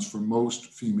grounds for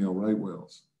most female right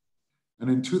whales. And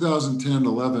in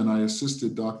 2010-11, I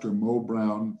assisted Dr. Mo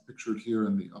Brown, pictured here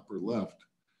in the upper left,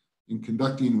 in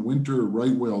conducting winter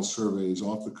right whale surveys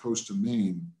off the coast of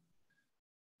Maine.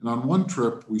 And on one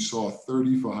trip, we saw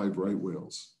 35 right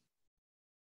whales.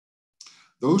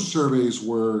 Those surveys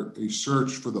were a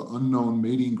search for the unknown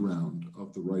mating ground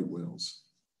of the right whales.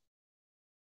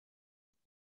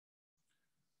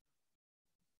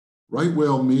 Right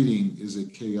whale mating is a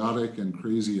chaotic and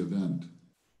crazy event.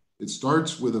 It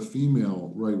starts with a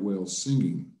female right whale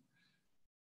singing.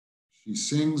 She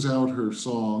sings out her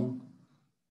song,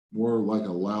 more like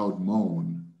a loud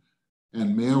moan,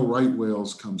 and male right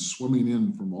whales come swimming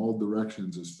in from all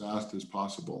directions as fast as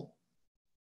possible,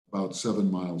 about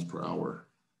 7 miles per hour.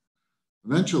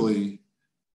 Eventually,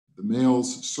 the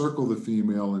males circle the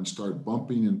female and start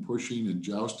bumping and pushing and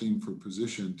jousting for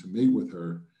position to mate with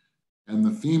her, and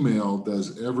the female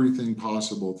does everything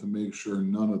possible to make sure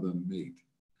none of them mate.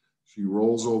 She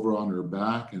rolls over on her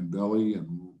back and belly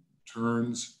and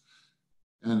turns,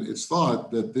 and it's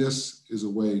thought that this is a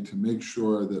way to make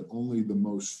sure that only the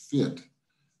most fit,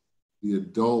 the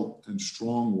adult and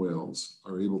strong whales,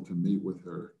 are able to mate with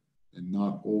her, and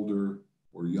not older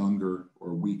or younger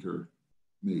or weaker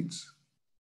mates.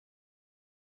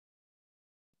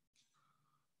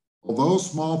 Although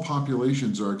small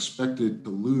populations are expected to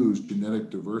lose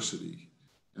genetic diversity,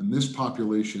 and this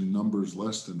population numbers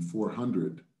less than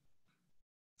 400,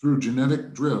 through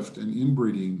genetic drift and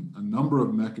inbreeding, a number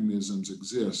of mechanisms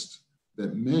exist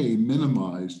that may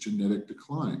minimize genetic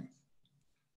decline.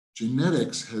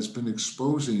 Genetics has been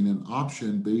exposing an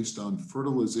option based on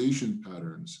fertilization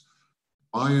patterns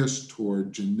biased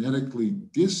toward genetically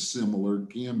dissimilar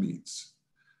gametes.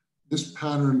 This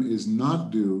pattern is not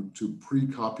due to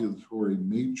precopulatory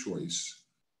mate choice,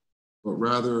 but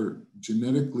rather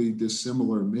genetically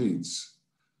dissimilar mates.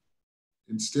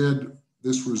 Instead,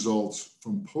 this results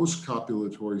from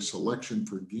post-copulatory selection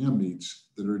for gametes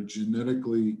that are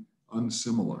genetically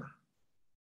unsimilar.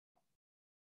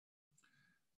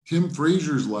 Tim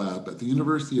Fraser's lab at the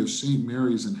University of St.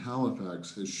 Mary's in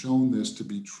Halifax has shown this to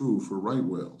be true for right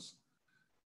whales,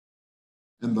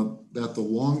 and that the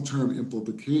long-term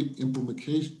implication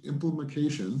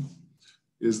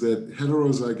is that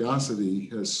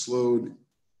heterozygosity has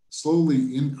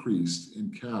slowly increased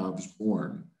in calves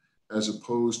born, as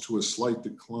opposed to a slight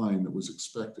decline that was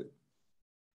expected.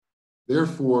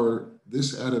 Therefore,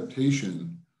 this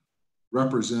adaptation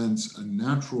represents a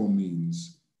natural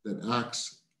means that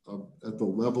acts at the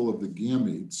level of the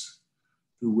gametes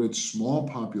through which small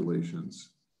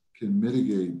populations can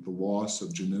mitigate the loss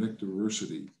of genetic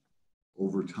diversity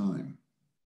over time.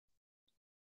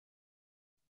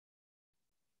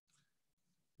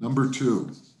 Number 2,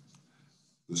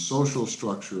 the social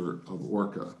structure of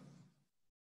orca.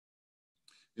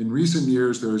 In recent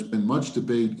years, there has been much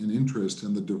debate and interest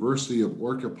in the diversity of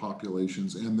orca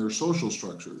populations and their social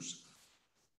structures.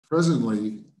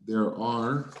 Presently, there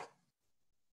are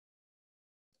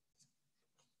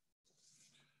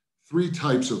 3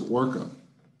 types of orca: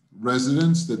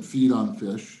 residents that feed on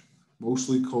fish,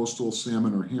 mostly coastal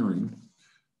salmon or herring;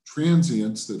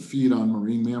 transients that feed on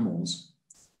marine mammals;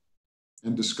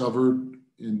 and discovered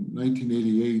in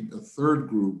 1988, a 3rd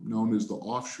group known as the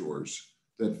offshores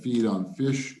that feed on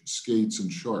fish, skates,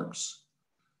 and sharks.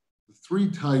 The three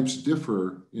types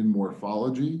differ in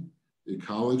morphology,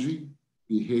 ecology,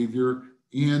 behavior,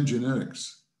 and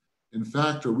genetics. In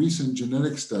fact, a recent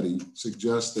genetic study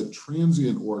suggests that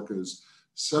transient orcas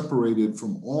separated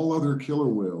from all other killer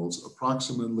whales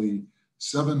approximately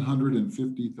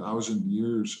 750,000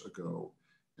 years ago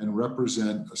and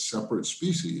represent a separate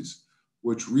species,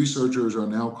 which researchers are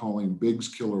now calling Bigg's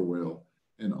killer whale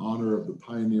in honor of the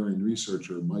pioneering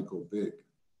researcher Michael Bigg.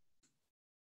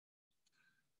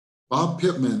 Bob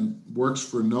Pittman works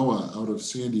for NOAA out of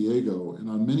San Diego, and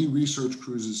on many research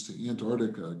cruises to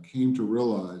Antarctica came to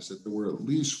realize that there were at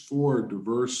least 4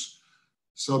 diverse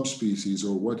subspecies,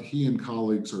 or what he and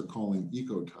colleagues are calling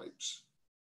ecotypes.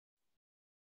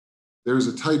 There's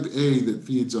a type A that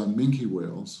feeds on minke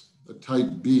whales, a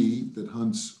type B that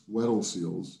hunts Weddell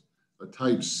seals, a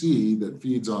type C that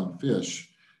feeds on fish,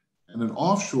 and an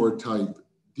offshore type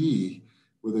D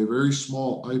with a very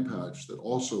small eye patch that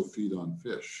also feed on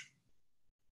fish.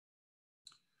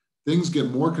 Things get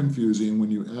more confusing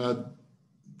when you add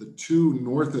the 2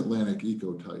 North Atlantic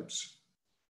ecotypes,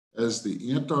 as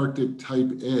the Antarctic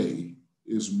type A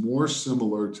is more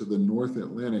similar to the North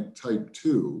Atlantic type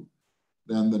 2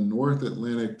 than the North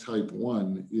Atlantic type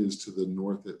 1 is to the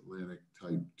North Atlantic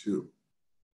type 2.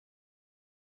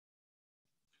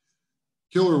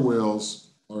 Killer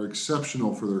whales are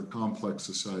exceptional for their complex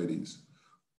societies.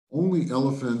 Only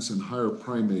elephants and higher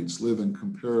primates live in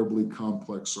comparably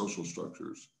complex social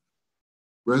structures.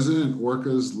 Resident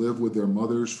orcas live with their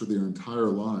mothers for their entire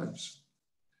lives.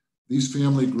 These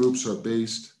family groups are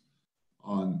based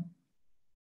on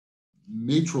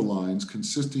matrilines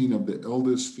consisting of the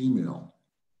eldest female,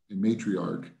 a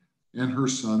matriarch, and her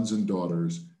sons and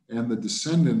daughters, and the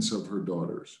descendants of her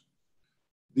daughters.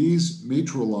 These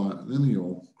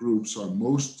matrilineal groups are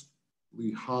most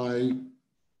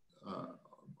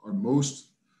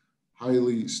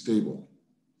highly stable.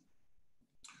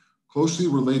 Closely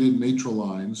related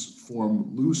matrilines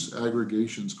form loose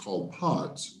aggregations called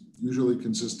pods, usually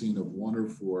consisting of 1 or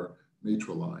 4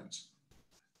 matrilines.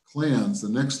 Clans, the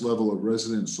next level of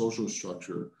resident social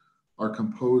structure, are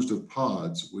composed of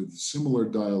pods with similar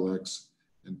dialects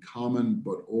and common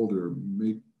but older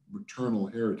maternal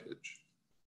heritage.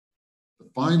 The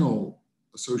final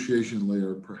association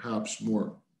layer, perhaps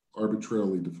more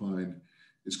arbitrarily defined,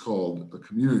 is called a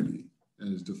community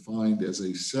and is defined as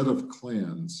a set of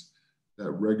clans that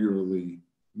regularly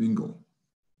mingle.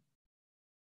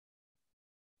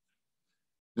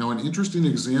 Now, an interesting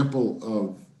example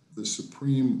of the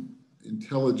supreme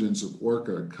intelligence of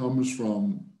orca comes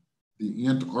from the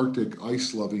Antarctic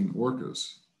ice-loving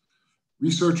orcas.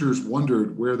 Researchers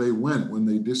wondered where they went when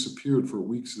they disappeared for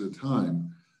weeks at a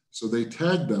time, so they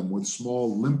tagged them with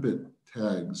small limpet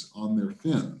tags on their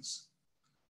fins.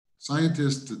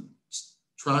 Scientists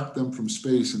tracked them from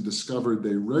space and discovered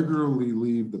they regularly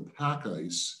leave the pack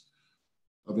ice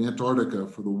of Antarctica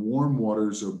for the warm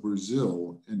waters of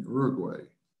Brazil and Uruguay.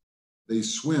 They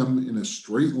swim in a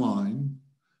straight line.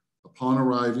 Upon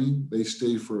arriving, they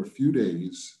stay for a few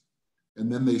days, and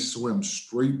then they swim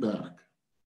straight back.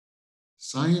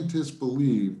 Scientists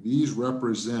believe these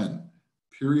represent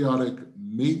periodic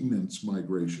maintenance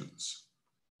migrations,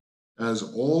 as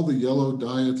all the yellow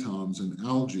diatoms and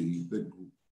algae that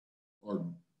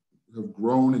have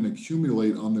grown and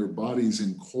accumulate on their bodies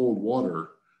in cold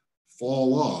water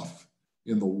fall off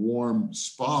in the warm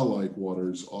spa-like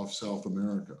waters off South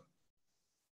America.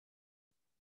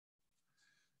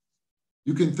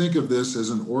 You can think of this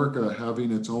as an orca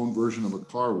having its own version of a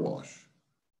car wash.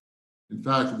 In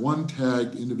fact, one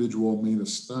tagged individual made a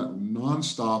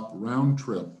nonstop round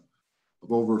trip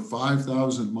of over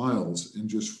 5,000 miles in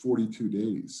just 42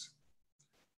 days.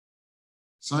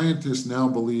 Scientists now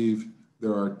believe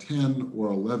there are 10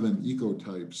 or 11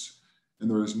 ecotypes, and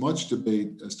there is much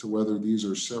debate as to whether these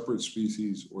are separate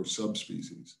species or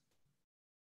subspecies.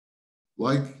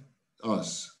 Like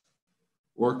us,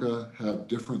 orca have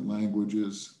different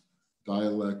languages,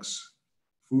 dialects,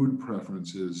 food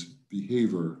preferences,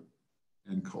 behavior,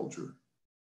 and culture.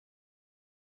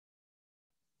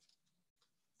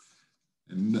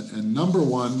 And number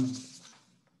one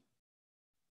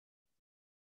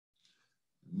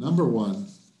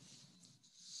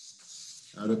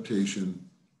adaptation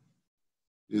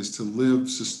is to live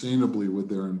sustainably with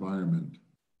their environment,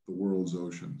 the world's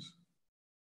oceans.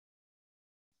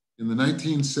 In the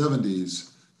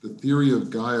 1970s, the theory of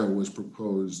Gaia was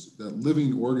proposed that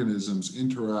living organisms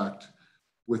interact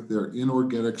with their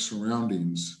inorganic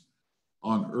surroundings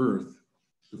on Earth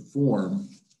to form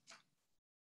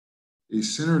a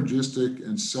synergistic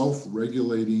and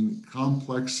self-regulating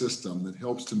complex system that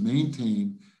helps to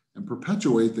maintain and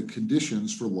perpetuate the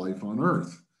conditions for life on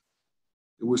Earth.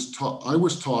 I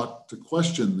was taught to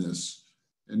question this,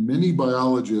 and many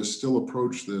biologists still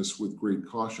approach this with great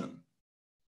caution.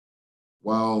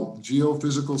 While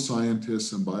geophysical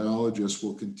scientists and biologists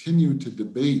will continue to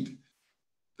debate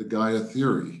the Gaia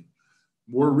theory,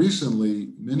 more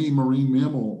recently, many marine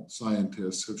mammal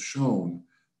scientists have shown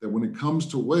that when it comes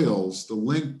to whales, the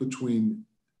link between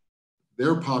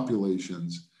their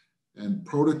populations and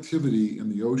productivity in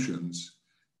the oceans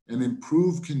and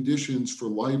improved conditions for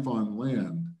life on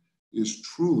land is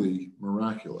truly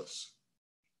miraculous.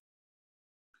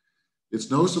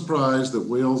 It's no surprise that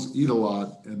whales eat a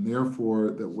lot and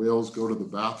therefore that whales go to the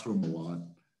bathroom a lot.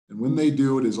 And when they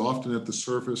do, it is often at the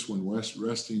surface when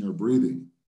resting or breathing.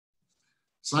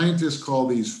 Scientists call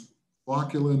these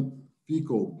flocculent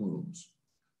fecal plumes.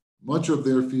 Much of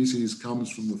their feces comes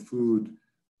from the food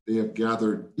they have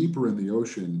gathered deeper in the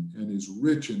ocean and is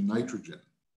rich in nitrogen.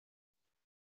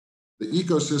 The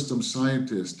ecosystem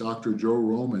scientist, Dr. Joe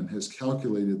Roman, has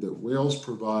calculated that whales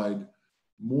provide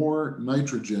more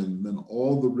nitrogen than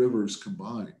all the rivers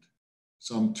combined,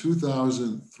 some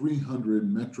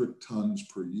 2,300 metric tons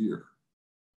per year.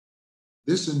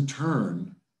 This in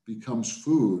turn becomes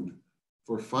food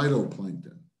for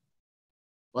phytoplankton.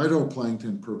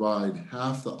 Phytoplankton provide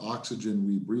half the oxygen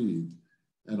we breathe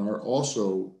and are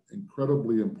also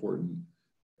incredibly important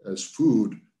as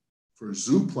food for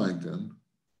zooplankton,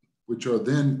 which are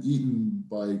then eaten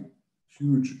by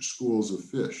huge schools of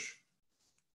fish,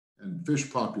 and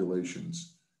fish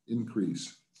populations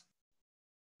increase.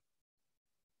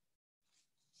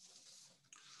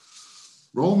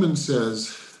 Roman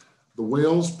says the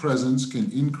whale's presence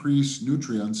can increase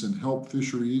nutrients and help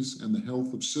fisheries and the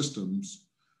health of systems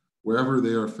wherever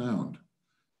they are found.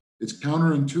 It's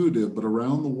counterintuitive, but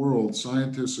around the world,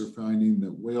 scientists are finding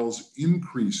that whales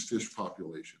increase fish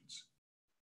populations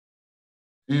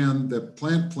and that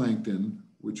plant plankton,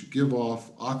 which give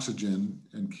off oxygen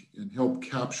and help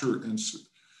capture and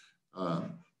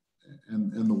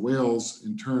the whales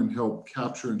in turn help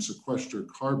capture and sequester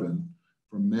carbon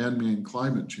from man-made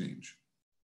climate change.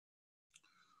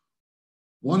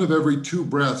 1 of every 2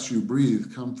 breaths you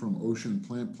breathe come from ocean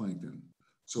plant plankton.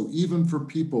 So even for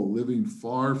people living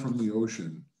far from the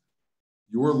ocean,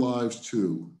 your lives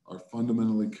too are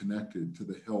fundamentally connected to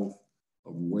the health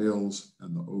of whales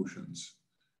and the oceans.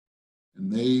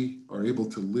 And they are able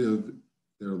to live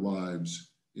their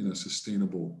lives in a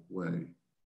sustainable way.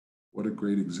 What a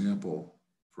great example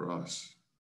for us.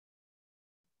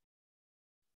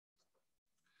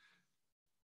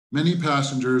 Many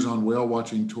passengers on whale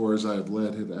watching tours I have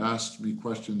led have asked me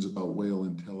questions about whale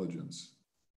intelligence.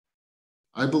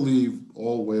 I believe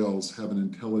all whales have an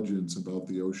intelligence about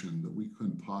the ocean that we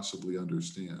couldn't possibly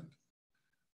understand.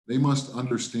 They must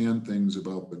understand things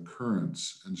about the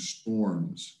currents and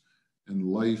storms and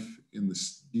life in the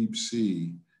deep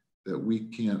sea that we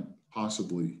can't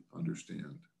possibly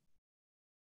understand.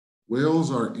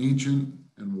 Whales are ancient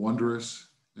and wondrous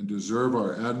and deserve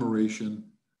our admiration,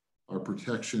 our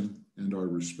protection, and our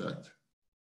respect.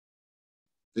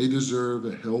 They deserve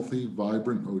a healthy,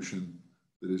 vibrant ocean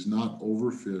that is not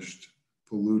overfished,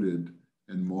 polluted,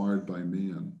 and marred by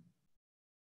man.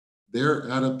 Their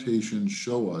adaptations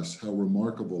show us how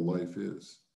remarkable life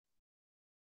is.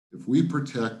 If we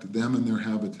protect them and their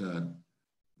habitat,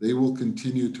 they will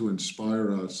continue to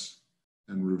inspire us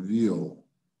and reveal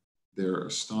their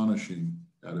astonishing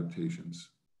adaptations.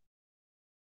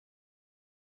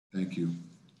 Thank you.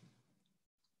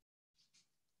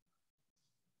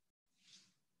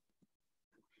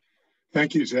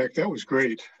 Thank you, Zach. That was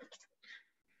great.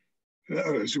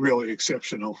 That was really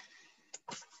exceptional.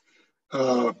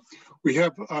 We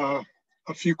have a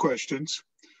few questions.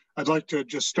 I'd like to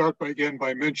just start by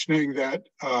mentioning that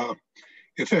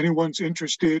if anyone's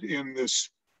interested in this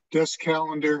desk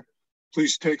calendar,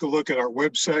 please take a look at our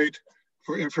website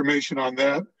for information on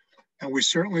that. And we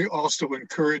certainly also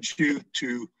encourage you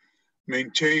to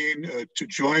to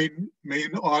join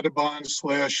Maine Audubon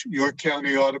 / your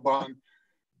County Audubon.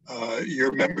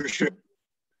 Your membership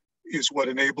is what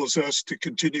enables us to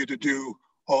continue to do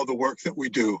all the work that we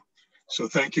do. So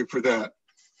thank you for that.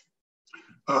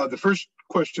 The first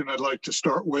question I'd like to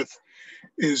start with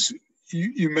is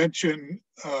you mentioned,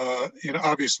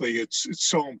 obviously it's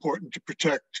so important to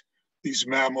protect these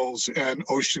mammals and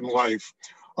ocean life.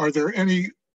 Are there any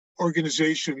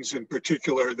organizations in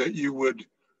particular that you would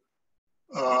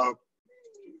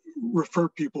refer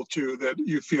people to that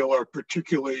you feel are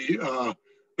particularly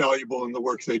valuable in the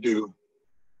work they do?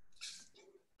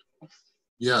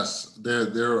 Yes,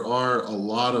 there are a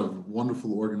lot of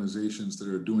wonderful organizations that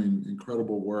are doing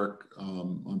incredible work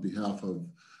on behalf of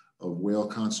whale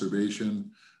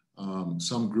conservation.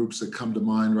 Some groups that come to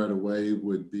mind right away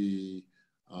would be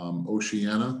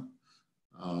Oceana,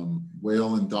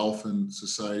 Whale and Dolphin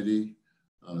Society,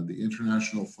 the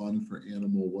International Fund for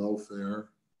Animal Welfare.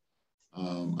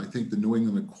 I think the New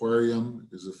England Aquarium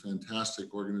is a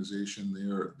fantastic organization.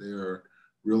 They are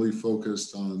really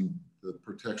focused on the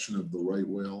protection of the right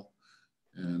whale,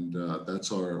 and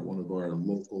that's one of our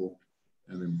local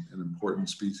and important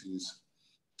species.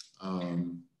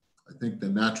 I think the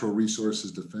Natural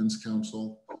Resources Defense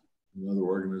Council, another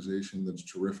organization that's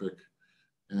terrific,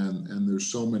 and there's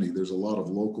so many. There's a lot of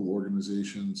local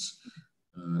organizations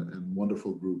and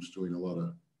wonderful groups doing a lot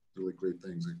of really great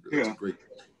things. It's a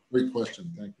great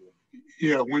question. Thank you.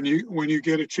 Yeah, when you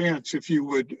get a chance, if you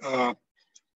would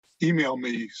email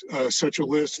me such a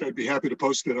list, I'd be happy to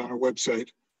post it on our website.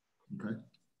 Okay.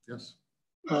 Yes.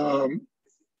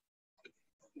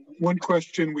 One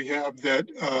question we have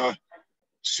that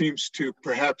seems to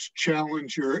perhaps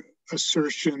challenge your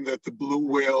assertion that the blue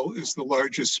whale is the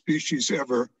largest species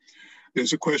ever.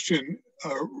 There's a question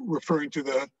referring to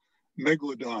the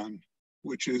megalodon,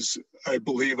 which is, I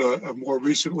believe, a more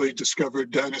recently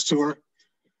discovered dinosaur.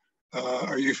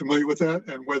 Are you familiar with that,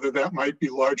 and whether that might be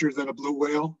larger than a blue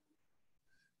whale?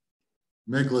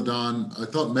 Megalodon, I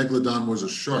thought megalodon was a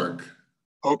shark.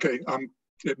 Okay,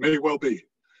 it may well be.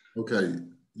 Okay,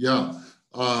 yeah.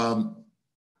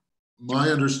 My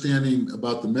understanding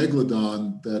about the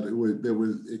megalodon that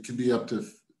it can be up to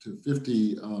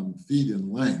 50 feet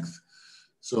in length.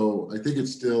 So I think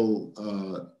it's still,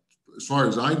 as far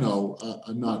as I know,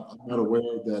 I'm not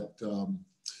aware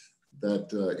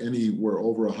that any were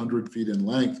over 100 feet in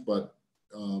length. But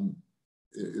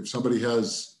if somebody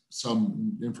has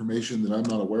some information that I'm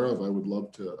not aware of, I'd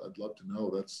love to know.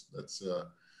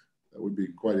 That would be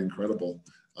quite incredible.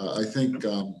 I think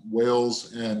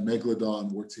whales and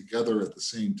megalodon were together at the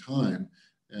same time,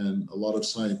 and a lot of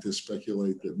scientists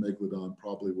speculate that megalodon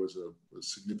probably was a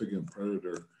significant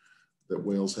predator that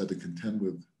whales had to contend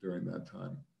with during that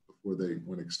time before they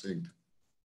went extinct.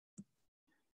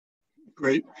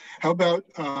 Great. How about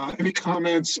any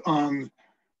comments on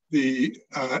the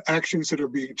actions that are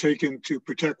being taken to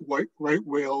protect right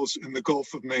whales in the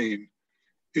Gulf of Maine?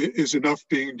 Is enough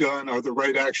being done? Are the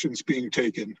right actions being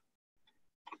taken?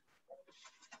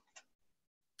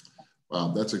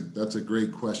 Wow, that's a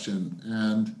great question.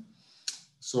 And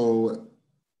so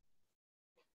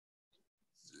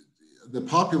the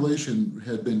population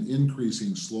had been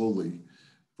increasing slowly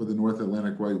for the North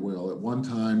Atlantic right whale. At one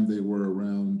time, they were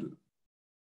around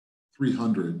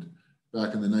 300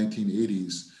 back in the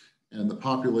 1980s, and the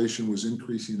population was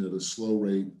increasing at a slow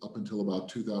rate up until about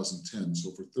 2010,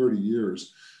 so for 30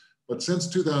 years. But since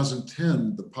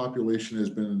 2010, the population has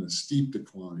been in a steep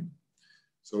decline.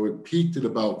 So it peaked at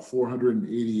about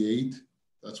 488.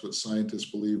 That's what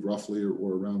scientists believe, roughly,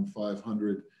 or around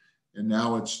 500. And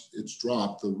now it's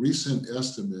dropped. The recent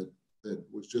estimate that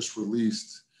was just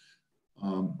released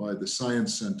by the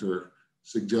Science Center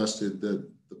suggested that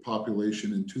the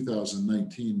population in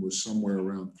 2019 was somewhere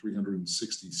around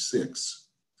 366.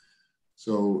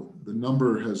 So the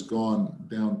number has gone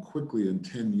down quickly in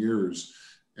 10 years.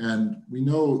 And we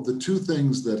know the two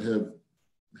things that have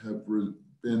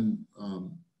been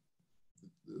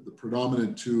the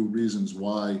predominant two reasons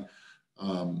why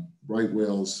right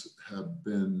whales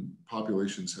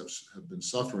populations have been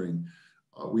suffering.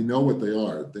 We know what they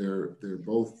are. They're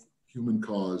both human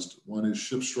caused. One is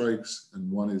ship strikes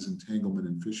and one is entanglement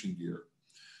in fishing gear.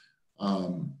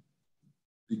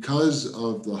 Because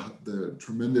of the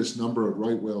tremendous number of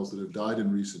right whales that have died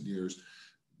in recent years,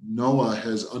 NOAA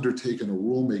has undertaken a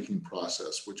rulemaking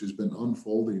process, which has been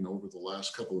unfolding over the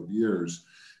last couple of years.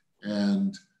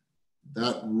 And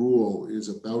that rule is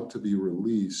about to be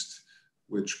released,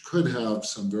 which could have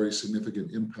some very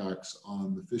significant impacts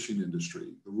on the fishing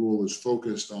industry. The rule is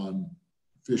focused on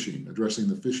fishing, addressing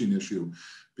the fishing issue,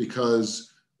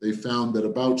 because they found that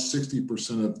about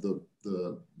 60% of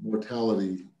the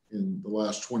mortality in the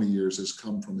last 20 years has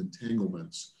come from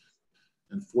entanglements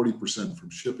and 40%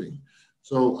 from shipping.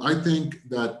 So I think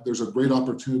that there's a great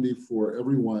opportunity for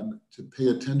everyone to pay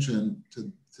attention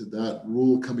to that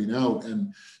rule coming out.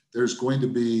 And there's going to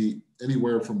be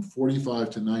anywhere from 45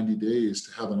 to 90 days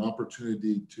to have an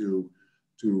opportunity to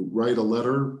write a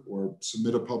letter or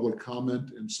submit a public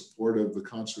comment in support of the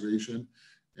conservation.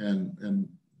 And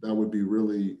that would be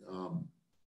really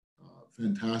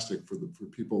fantastic for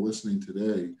people listening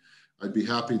today. I'd be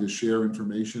happy to share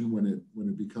information when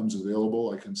it becomes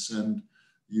available. I can send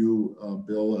you,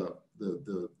 Bill,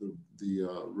 the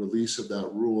release of that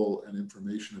rule and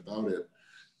information about it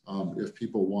if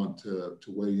people want to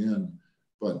weigh in.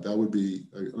 but that would be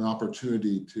an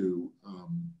opportunity to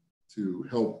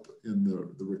help in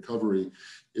the recovery.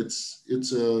 There's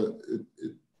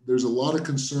a lot of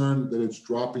concern that it's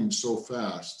dropping so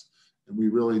fast, and we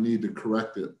really need to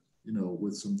correct it,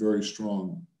 with some very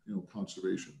strong,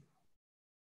 conservation.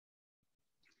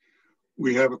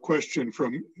 We have a question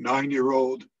from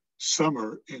 9-year-old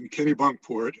Summer in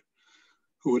Kennebunkport,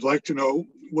 who would like to know,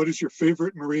 what is your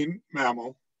favorite marine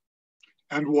mammal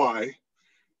and why?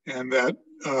 And that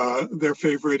their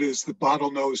favorite is the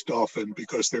bottlenose dolphin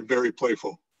because they're very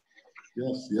playful.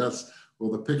 Yes.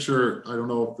 Well, the picture, I don't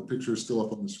know if the picture is still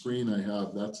up on the screen I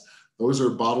have, those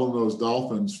are bottlenose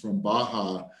dolphins from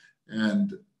Baja,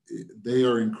 and they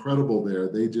are incredible there.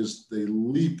 They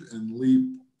leap and leap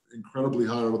incredibly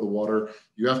high out of the water.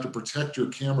 You have to protect your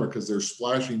camera because they're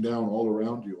splashing down all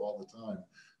around you all the time.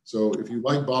 So if you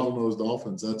like bottlenose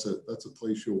dolphins, that's a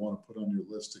place you'll want to put on your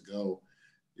list to go,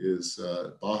 is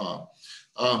Baja.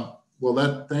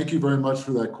 Thank you very much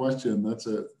for that question. That's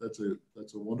a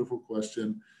wonderful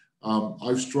question.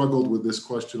 I've struggled with this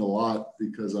question a lot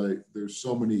because there's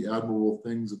so many admirable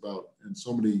things about and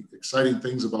so many exciting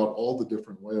things about all the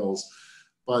different whales.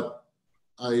 But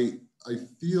I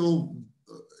feel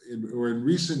in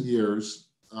recent years,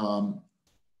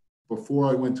 before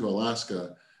I went to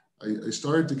Alaska, I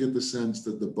started to get the sense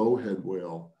that the bowhead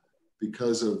whale,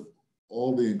 because of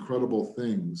all the incredible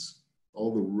things,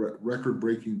 all the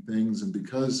record-breaking things, and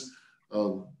because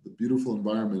of the beautiful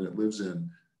environment it lives in,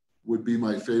 would be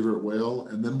my favorite whale.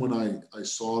 And then when I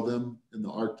saw them in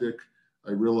the Arctic,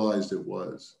 I realized it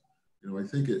was. I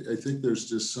think there's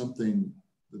just something,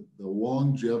 the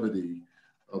longevity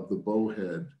of the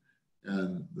bowhead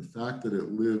and the fact that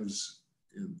it lives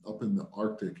up in the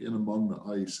Arctic, in among the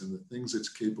ice, and the things it's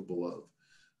capable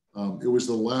of. It was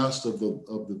the last of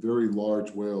the very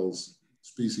large whales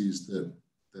species that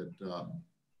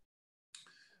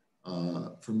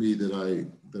for me that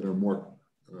are more.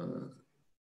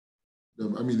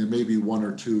 I mean, there may be one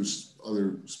or two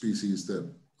other species that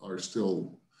are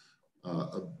still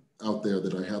out there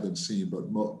that I haven't seen, but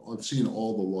I've seen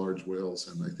all the large whales,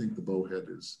 and I think the bowhead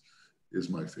is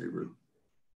my favorite.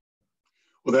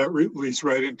 Well, that leads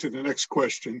right into the next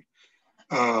question.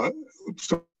 Someone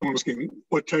asking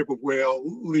what type of whale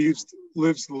lives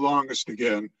the longest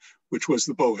again, which was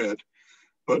the bowhead.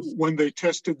 But when they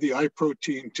tested the eye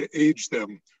protein to age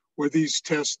them, were these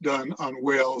tests done on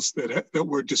whales that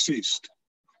were deceased?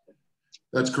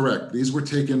 That's correct. These were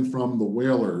taken from the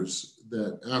whalers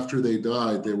that after they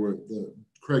died,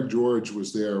 Craig George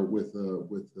was there with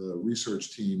the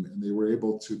research team, and they were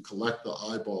able to collect the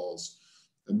eyeballs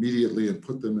immediately and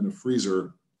put them in a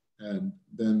freezer and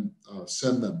then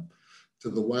send them to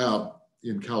the lab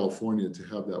in California to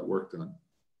have that work done.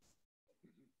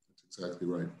 That's exactly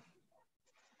right.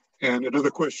 And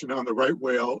another question on the right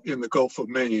whale in the Gulf of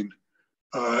Maine.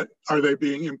 Are they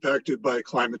being impacted by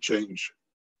climate change?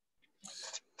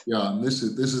 Yeah, and this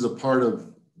is a part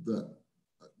of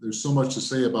there's so much to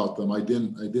say about them. I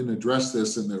didn't address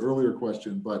this in the earlier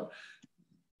question, but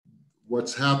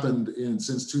what's happened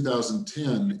since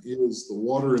 2010 is the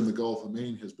water in the Gulf of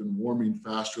Maine has been warming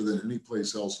faster than any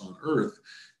place else on Earth.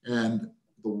 And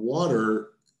the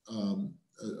water, a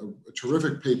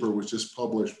terrific paper was just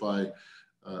published by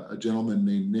a gentleman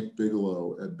named Nick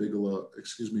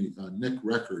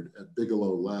Record at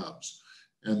Bigelow Labs.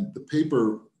 And the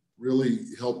paper really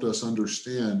helped us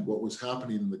understand what was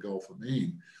happening in the Gulf of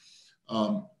Maine.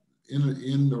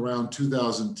 In around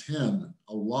 2010,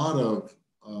 a lot of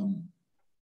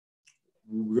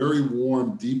very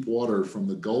warm, deep water from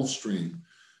the Gulf Stream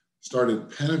started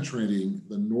penetrating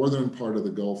the northern part of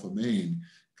the Gulf of Maine,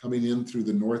 coming in through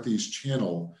the Northeast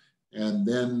Channel, and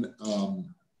then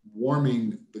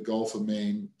warming the Gulf of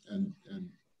Maine. And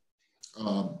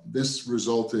this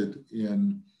resulted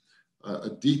in a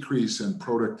decrease in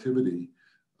productivity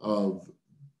of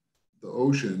the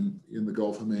ocean in the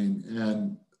Gulf of Maine,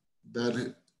 and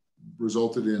that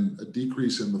resulted in a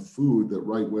decrease in the food that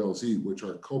right whales eat, which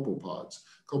are copepods.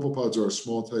 Copepods are a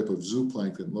small type of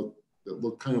zooplankton that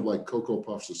look kind of like Cocoa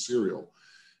Puffs of cereal.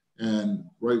 And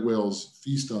right whales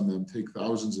feast on them, take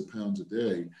thousands of pounds a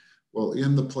day. Well,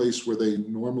 in the place where they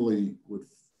normally would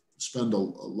spend a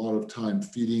lot of time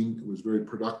feeding, it was very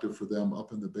productive for them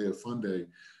up in the Bay of Fundy.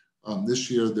 This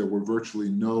year, there were virtually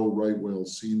no right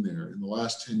whales seen there. In the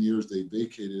last 10 years, they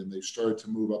vacated and they started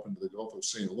to move up into the Gulf of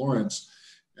St. Lawrence.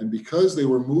 And because they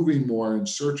were moving more and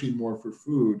searching more for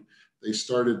food, they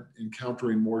started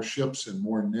encountering more ships and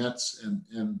more nets.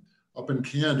 And up in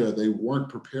Canada, they weren't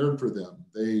prepared for them.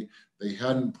 They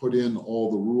hadn't put in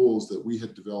all the rules that we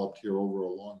had developed here over a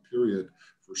long period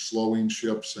for slowing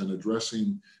ships and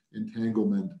addressing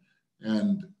entanglement.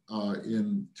 And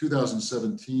in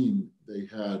 2017, they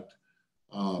had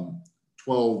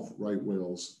 12 right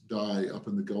whales die up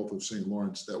in the Gulf of St.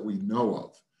 Lawrence that we know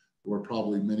of. There were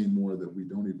probably many more that we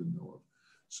don't even know of.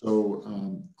 So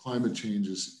climate change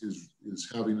is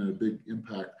having a big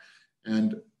impact.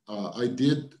 And I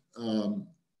did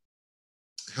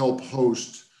help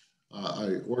host,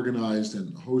 I organized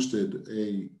and hosted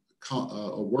a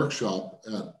workshop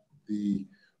at the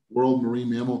World Marine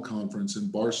Mammal Conference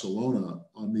in Barcelona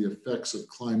on the effects of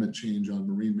climate change on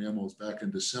marine mammals back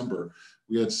in December.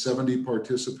 We had 70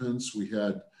 participants, we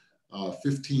had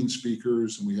 15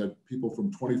 speakers, and we had people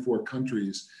from 24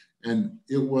 countries. And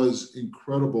it was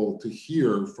incredible to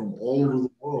hear from all over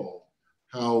the world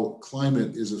how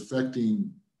climate is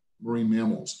affecting marine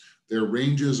mammals. Their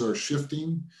ranges are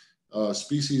shifting.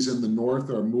 Species in the north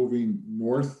are moving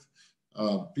north.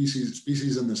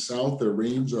 Species in the south, their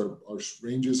ranges are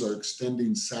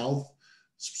extending south.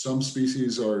 Some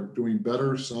species are doing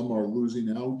better, some are losing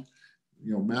out.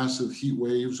 You know, massive heat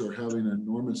waves are having an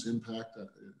enormous impact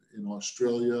in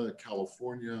Australia,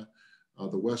 California,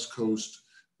 the West Coast.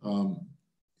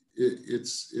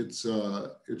 It's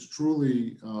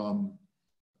truly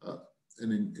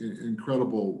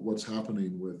incredible what's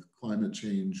happening with climate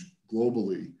change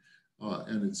globally,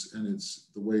 and it's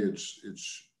the way it's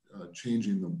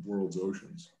changing the world's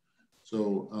oceans.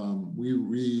 So we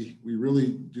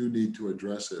really do need to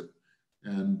address it,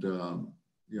 and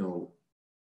you know,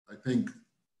 I think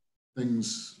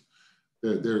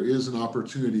there is an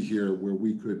opportunity here where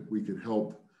we could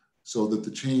help, so that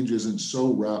the change isn't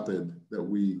so rapid that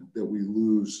we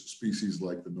lose species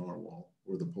like the narwhal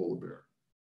or the polar bear.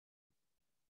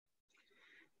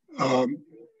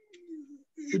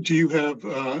 Do you have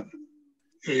a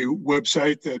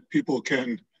website that people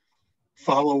can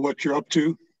follow what you're up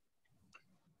to?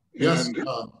 Yes, and,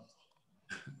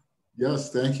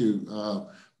 yes, thank you.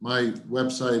 My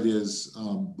website is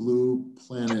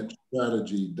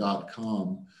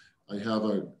blueplanetstrategy.com. I have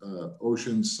a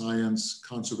ocean science,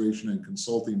 conservation, and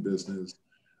consulting business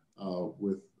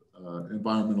with an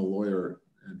environmental lawyer,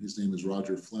 and his name is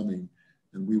Roger Fleming,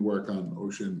 and we work on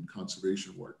ocean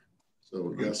conservation work.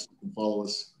 So yes, you can follow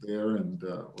us there, and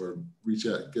or reach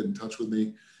out, get in touch with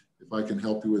me if I can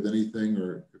help you with anything,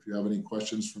 or if you have any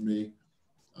questions for me,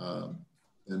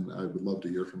 then I would love to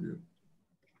hear from you.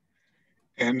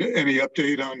 And any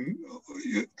update on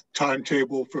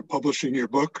timetable for publishing your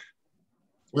book?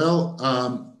 Well,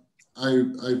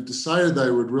 I've decided that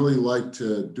I would really like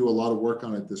to do a lot of work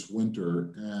on it this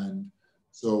winter, and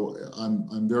so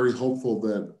I'm very hopeful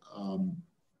that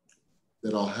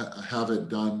that I'll have it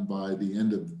done by the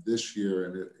end of this year,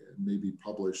 and it may be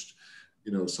published,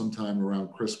 you know, sometime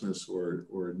around Christmas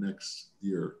or next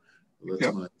year. So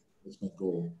that's my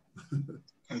goal.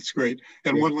 That's great.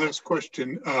 And one last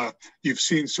question: you've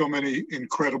seen so many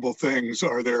incredible things.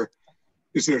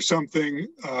 Is there something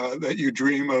that you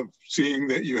dream of seeing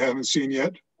that you haven't seen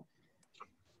yet?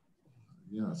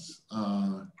 Yes.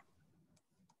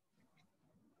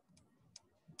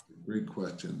 Great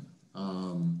question.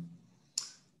 Let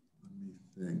me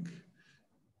think.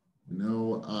 You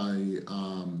know,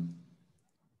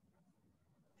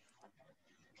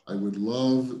 I would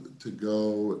love to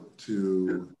go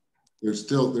to. There's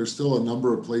still a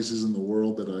number of places in the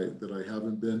world that I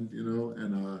haven't been. You know,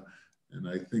 and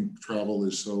I think travel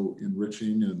is so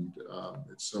enriching, and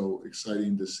it's so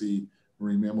exciting to see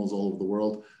marine mammals all over the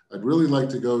world. I'd really like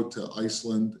to go to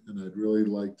Iceland, and I'd really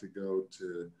like to go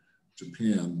to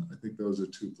Japan. I think those are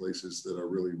two places that are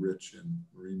really rich in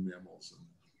marine mammals, and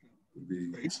would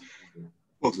be.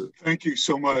 Well, thank you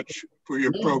so much for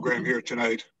your program here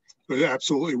tonight. It was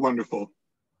absolutely wonderful.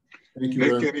 Thank you.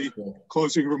 Nick, any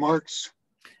closing remarks?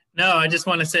 No, I just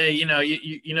want to say, you know,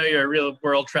 you're a real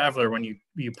world traveler when you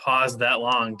pause that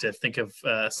long to think of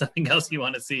something else you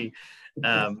want to see.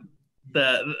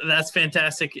 That's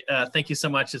fantastic. Thank you so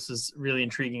much. This is really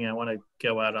intriguing. I want to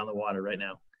go out on the water right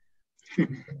now.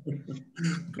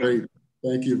 Great.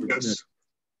 Thank you. Yes.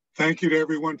 Thank you to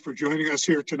everyone for joining us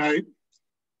here tonight.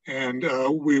 And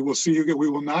we will see you again. We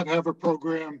will not have a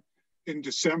program in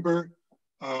December,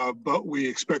 but we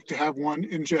expect to have one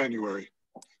in January.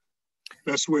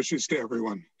 Best wishes to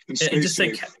everyone. And just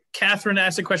safe. Say, Catherine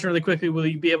asked a question really quickly. Will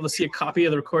you be able to see a copy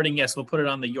of the recording? Yes, we'll put it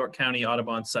on the York County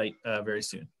Audubon site very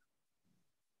soon.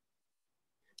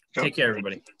 Yep. Take care,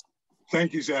 everybody.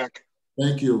 Thank you, Zach.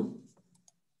 Thank you.